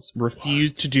girls,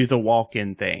 refused to do the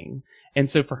walk-in thing. And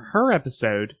so for her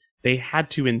episode, they had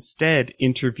to instead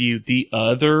interview the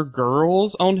other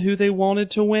girls on who they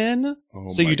wanted to win.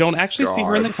 So you don't actually see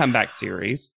her in the comeback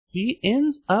series. She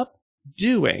ends up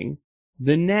doing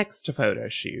the next photo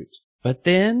shoot. But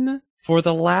then for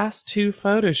the last 2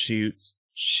 photo shoots,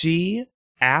 she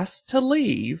asked to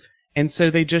leave And so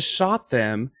they just shot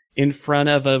them in front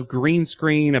of a green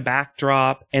screen, a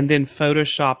backdrop, and then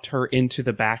photoshopped her into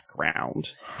the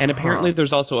background. And apparently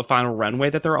there's also a final runway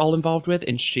that they're all involved with,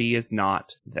 and she is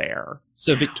not there.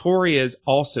 So Victoria is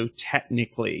also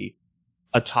technically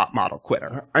a top model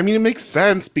quitter. I mean, it makes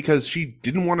sense because she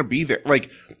didn't want to be there.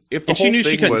 Like, if the and whole she knew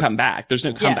thing she couldn't was, come back. There's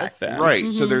no comeback then. Right.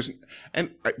 So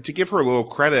and to give her a little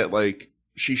credit, like,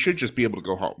 she should just be able to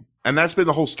go home. And that's been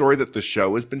the whole story that the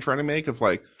show has been trying to make of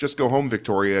like, just go home,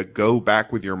 Victoria, go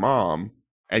back with your mom.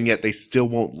 And yet they still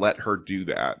won't let her do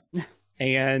that.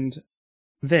 And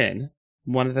then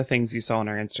one of the things you saw on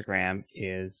our Instagram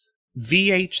is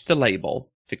VH the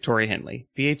Label, Victoria Henley,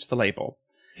 VH the Label.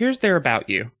 Here's their about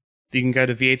you. You can go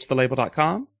to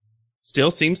vhthelabel.com.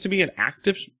 Still seems to be an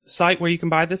active site where you can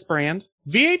buy this brand.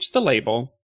 VH the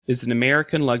Label is an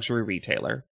American luxury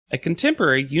retailer, a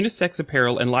contemporary unisex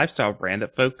apparel and lifestyle brand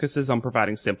that focuses on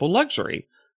providing simple luxury,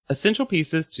 essential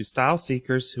pieces to style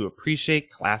seekers who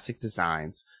appreciate classic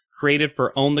designs, created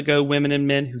for on-the-go women and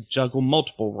men who juggle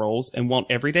multiple roles and want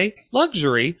everyday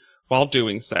luxury while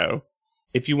doing so.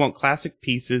 If you want classic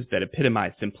pieces that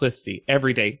epitomize simplicity,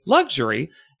 everyday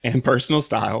luxury, and personal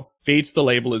style, VH the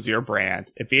Label is your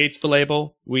brand. At VH the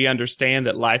Label, we understand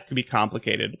that life can be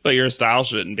complicated, but your style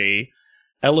shouldn't be.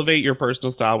 Elevate your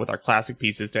personal style with our classic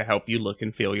pieces to help you look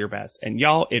and feel your best. And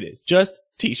y'all, it is just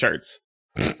t-shirts.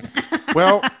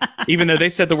 Well, even though they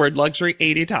said the word luxury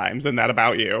 80 times in that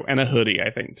about you, and a hoodie, I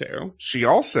think, too. she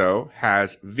also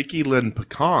has Vicky Lynn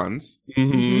Pecans,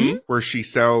 where she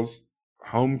sells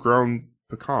homegrown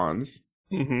pecans.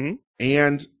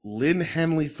 And Lynn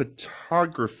Henley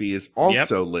Photography is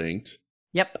also linked.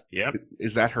 Yep.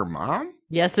 Is that her mom?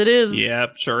 Yes, it is.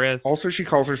 Yep, sure is. Also, she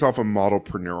calls herself a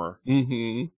modelpreneur.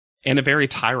 In a very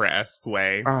Tyra-esque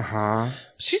way.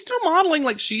 She's still modeling,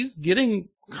 like she's getting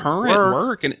current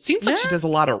work, and it seems like she does a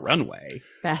lot of runway.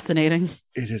 Fascinating.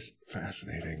 It is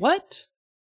fascinating. What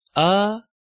a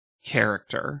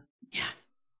character.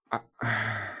 Yeah.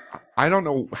 I don't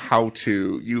know how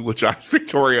to eulogize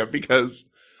Victoria because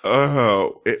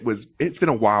it's been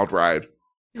a wild ride.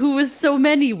 Who is so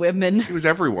many women. She was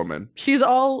every woman. She's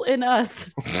all in us.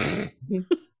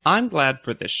 I'm glad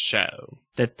for this show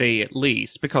that they at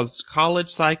least, because college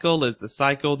cycle is the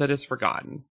cycle that is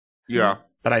forgotten. Yeah.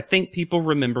 But I think people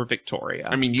remember Victoria.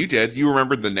 I mean, you did. You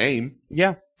remembered the name.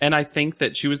 Yeah. And I think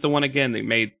that she was the one, again, they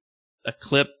made a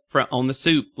clip on the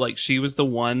soup. Like, she was the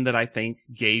one that I think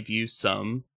gave you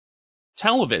some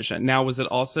television. Now, was it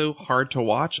also hard to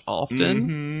watch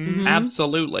often?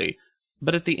 Absolutely.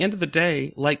 But at the end of the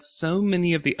day, like so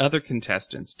many of the other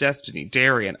contestants, Destiny,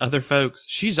 Darian, other folks,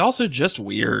 she's also just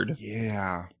weird.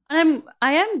 Yeah. I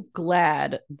am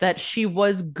glad that she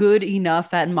was good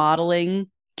enough at modeling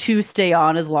to stay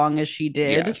on as long as she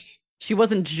did. Yes. She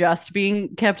wasn't just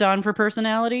being kept on for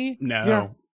personality. No. Yeah.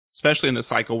 Especially in the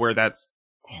cycle where that's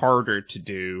harder to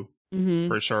do,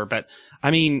 for sure. But,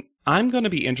 I mean, I'm going to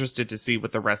be interested to see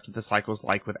what the rest of the cycle's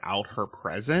like without her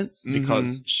presence,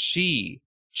 because she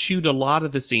chewed a lot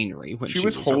of the scenery when she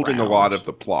was holding around. a lot of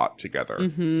the plot together.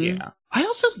 Yeah. I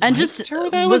also And liked just her,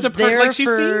 though, was as a part. there Like, she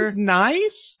for- seemed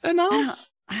nice enough.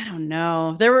 I don't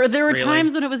know. There were Really?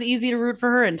 times when it was easy to root for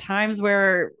her and times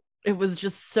where it was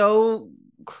just so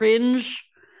cringe.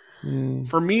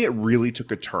 For me, it really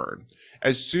took a turn.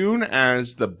 As soon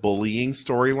as the bullying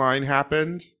storyline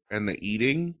happened and the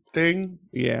eating thing,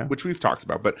 which we've talked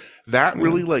about, but that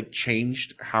really like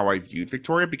changed how I viewed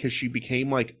Victoria because she became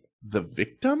like the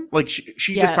victim. Like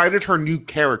she decided her new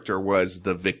character was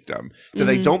the victim that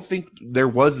I don't think there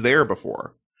was there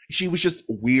before. She was just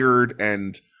weird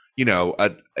and, you know,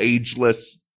 an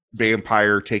ageless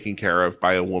vampire taken care of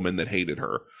by a woman that hated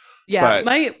her. Yeah,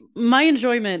 but my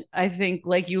enjoyment, I think,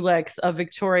 like you, Lex, of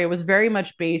Victoria was very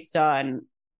much based on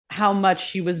how much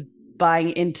she was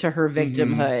buying into her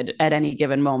victimhood at any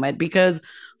given moment, because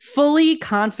fully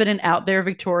confident out there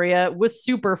Victoria was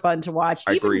super fun to watch,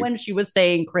 even when she was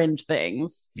saying cringe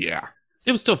things. Yeah.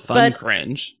 It was still fun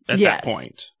cringe at that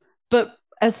point. But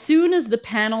as soon as the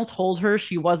panel told her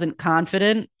she wasn't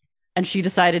confident, and she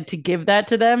decided to give that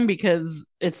to them because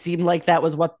it seemed like that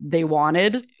was what they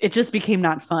wanted, it just became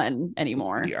not fun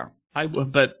anymore. Yeah.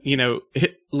 But, you know,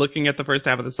 looking at the first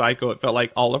half of the cycle, it felt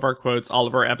like all of our quotes, all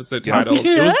of our episode titles,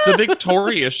 it was the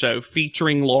Victoria show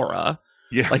featuring Laura.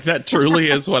 Yeah. Like, that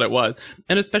truly is what it was.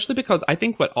 And especially because I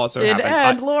think what also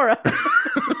happened... Laura.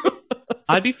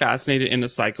 I'd be fascinated in a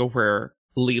cycle where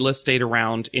Leela stayed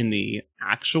around in the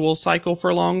actual cycle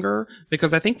for longer,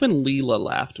 because I think when Leela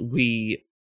left,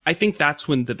 I think that's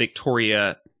when the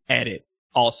Victoria edit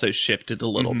also shifted a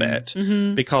little bit,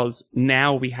 because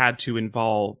now we had to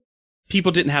involve...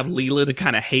 People didn't have Leela to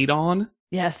kind of hate on.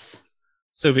 Yes.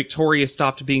 So Victoria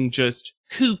stopped being just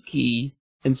kooky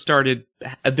and started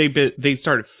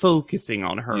focusing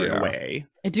on her in a way.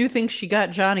 I do think she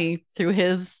got Johnny through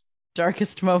his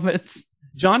darkest moments.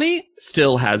 Johnny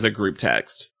still has a group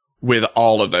text with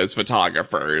all of those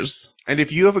photographers. And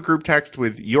if you have a group text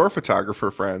with your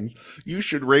photographer friends, you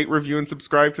should rate, review, and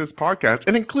subscribe to this podcast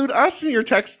and include us in your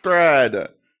text thread.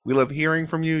 We love hearing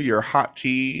from you, your hot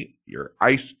tea, your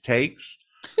iced takes.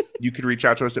 You can reach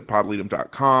out to us at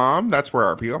podleadum.com. That's where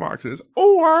our PO box is.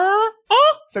 Or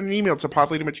send an email to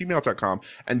podleadum@gmail.com.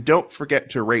 And don't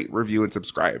forget to rate, review, and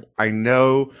subscribe. I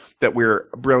know that we're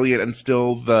brilliant and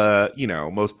still the,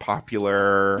 most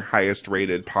popular, highest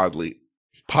rated Podleadum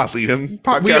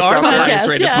podcast we are out the there. highest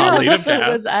rated Podleadum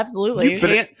It was cast.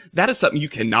 absolutely. That is something you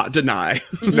cannot deny.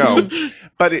 No,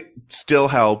 but it still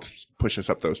helps push us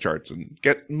up those charts and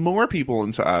get more people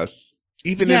into us,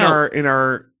 even in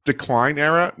our decline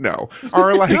era. No,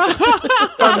 our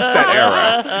sunset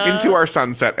era, into our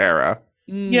sunset era.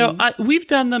 We've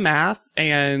done the math,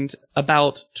 and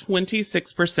about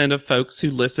 26% of folks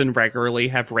who listen regularly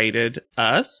have rated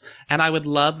us, and I would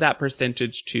love that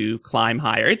percentage to climb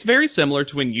higher. It's very similar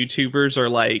to when YouTubers are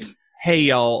like, hey,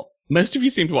 y'all, most of you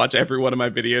seem to watch every one of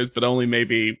my videos, but only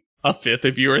maybe a fifth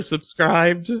of you are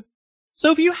subscribed.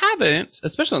 So if you haven't,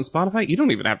 especially on Spotify, you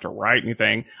don't even have to write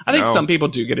anything. I think some people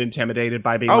do get intimidated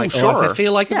by being if I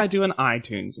feel like if I do an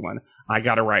iTunes one, I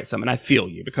got to write something. I feel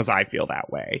you because I feel that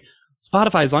way.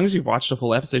 Spotify, as long as you've watched a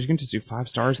full episode, you can just do 5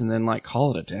 stars and then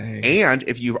call it a day. And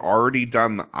if you've already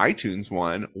done the iTunes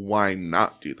one, why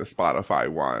not do the Spotify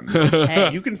one? Hey.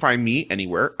 You can find me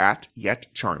anywhere at Yet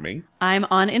Charming. I'm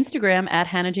on Instagram at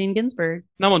Hannah Jane Ginsburg.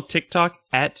 And I'm on TikTok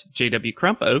at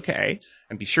JW okay.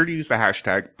 And be sure to use the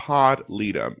hashtag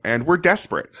PodLeadum. And we're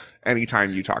desperate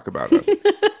anytime you talk about us.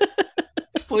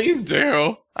 Please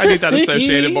do. I need that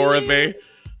associated more with me.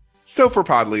 So for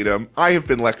PodLeadum, I have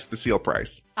been Lex Basile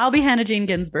Price. I'll be Hannah Jane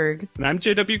Ginsburg. And I'm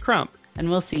JW Crump. And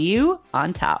we'll see you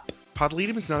on top.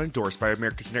 PodLeadum is not endorsed by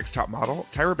America's Next Top Model,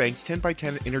 Tyra Banks,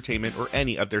 10x10 Entertainment, or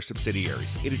any of their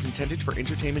subsidiaries. It is intended for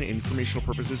entertainment and informational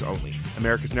purposes only.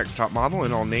 America's Next Top Model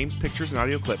and all names, pictures, and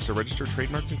audio clips are registered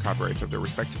trademarks and copyrights of their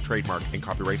respective trademark and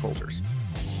copyright holders.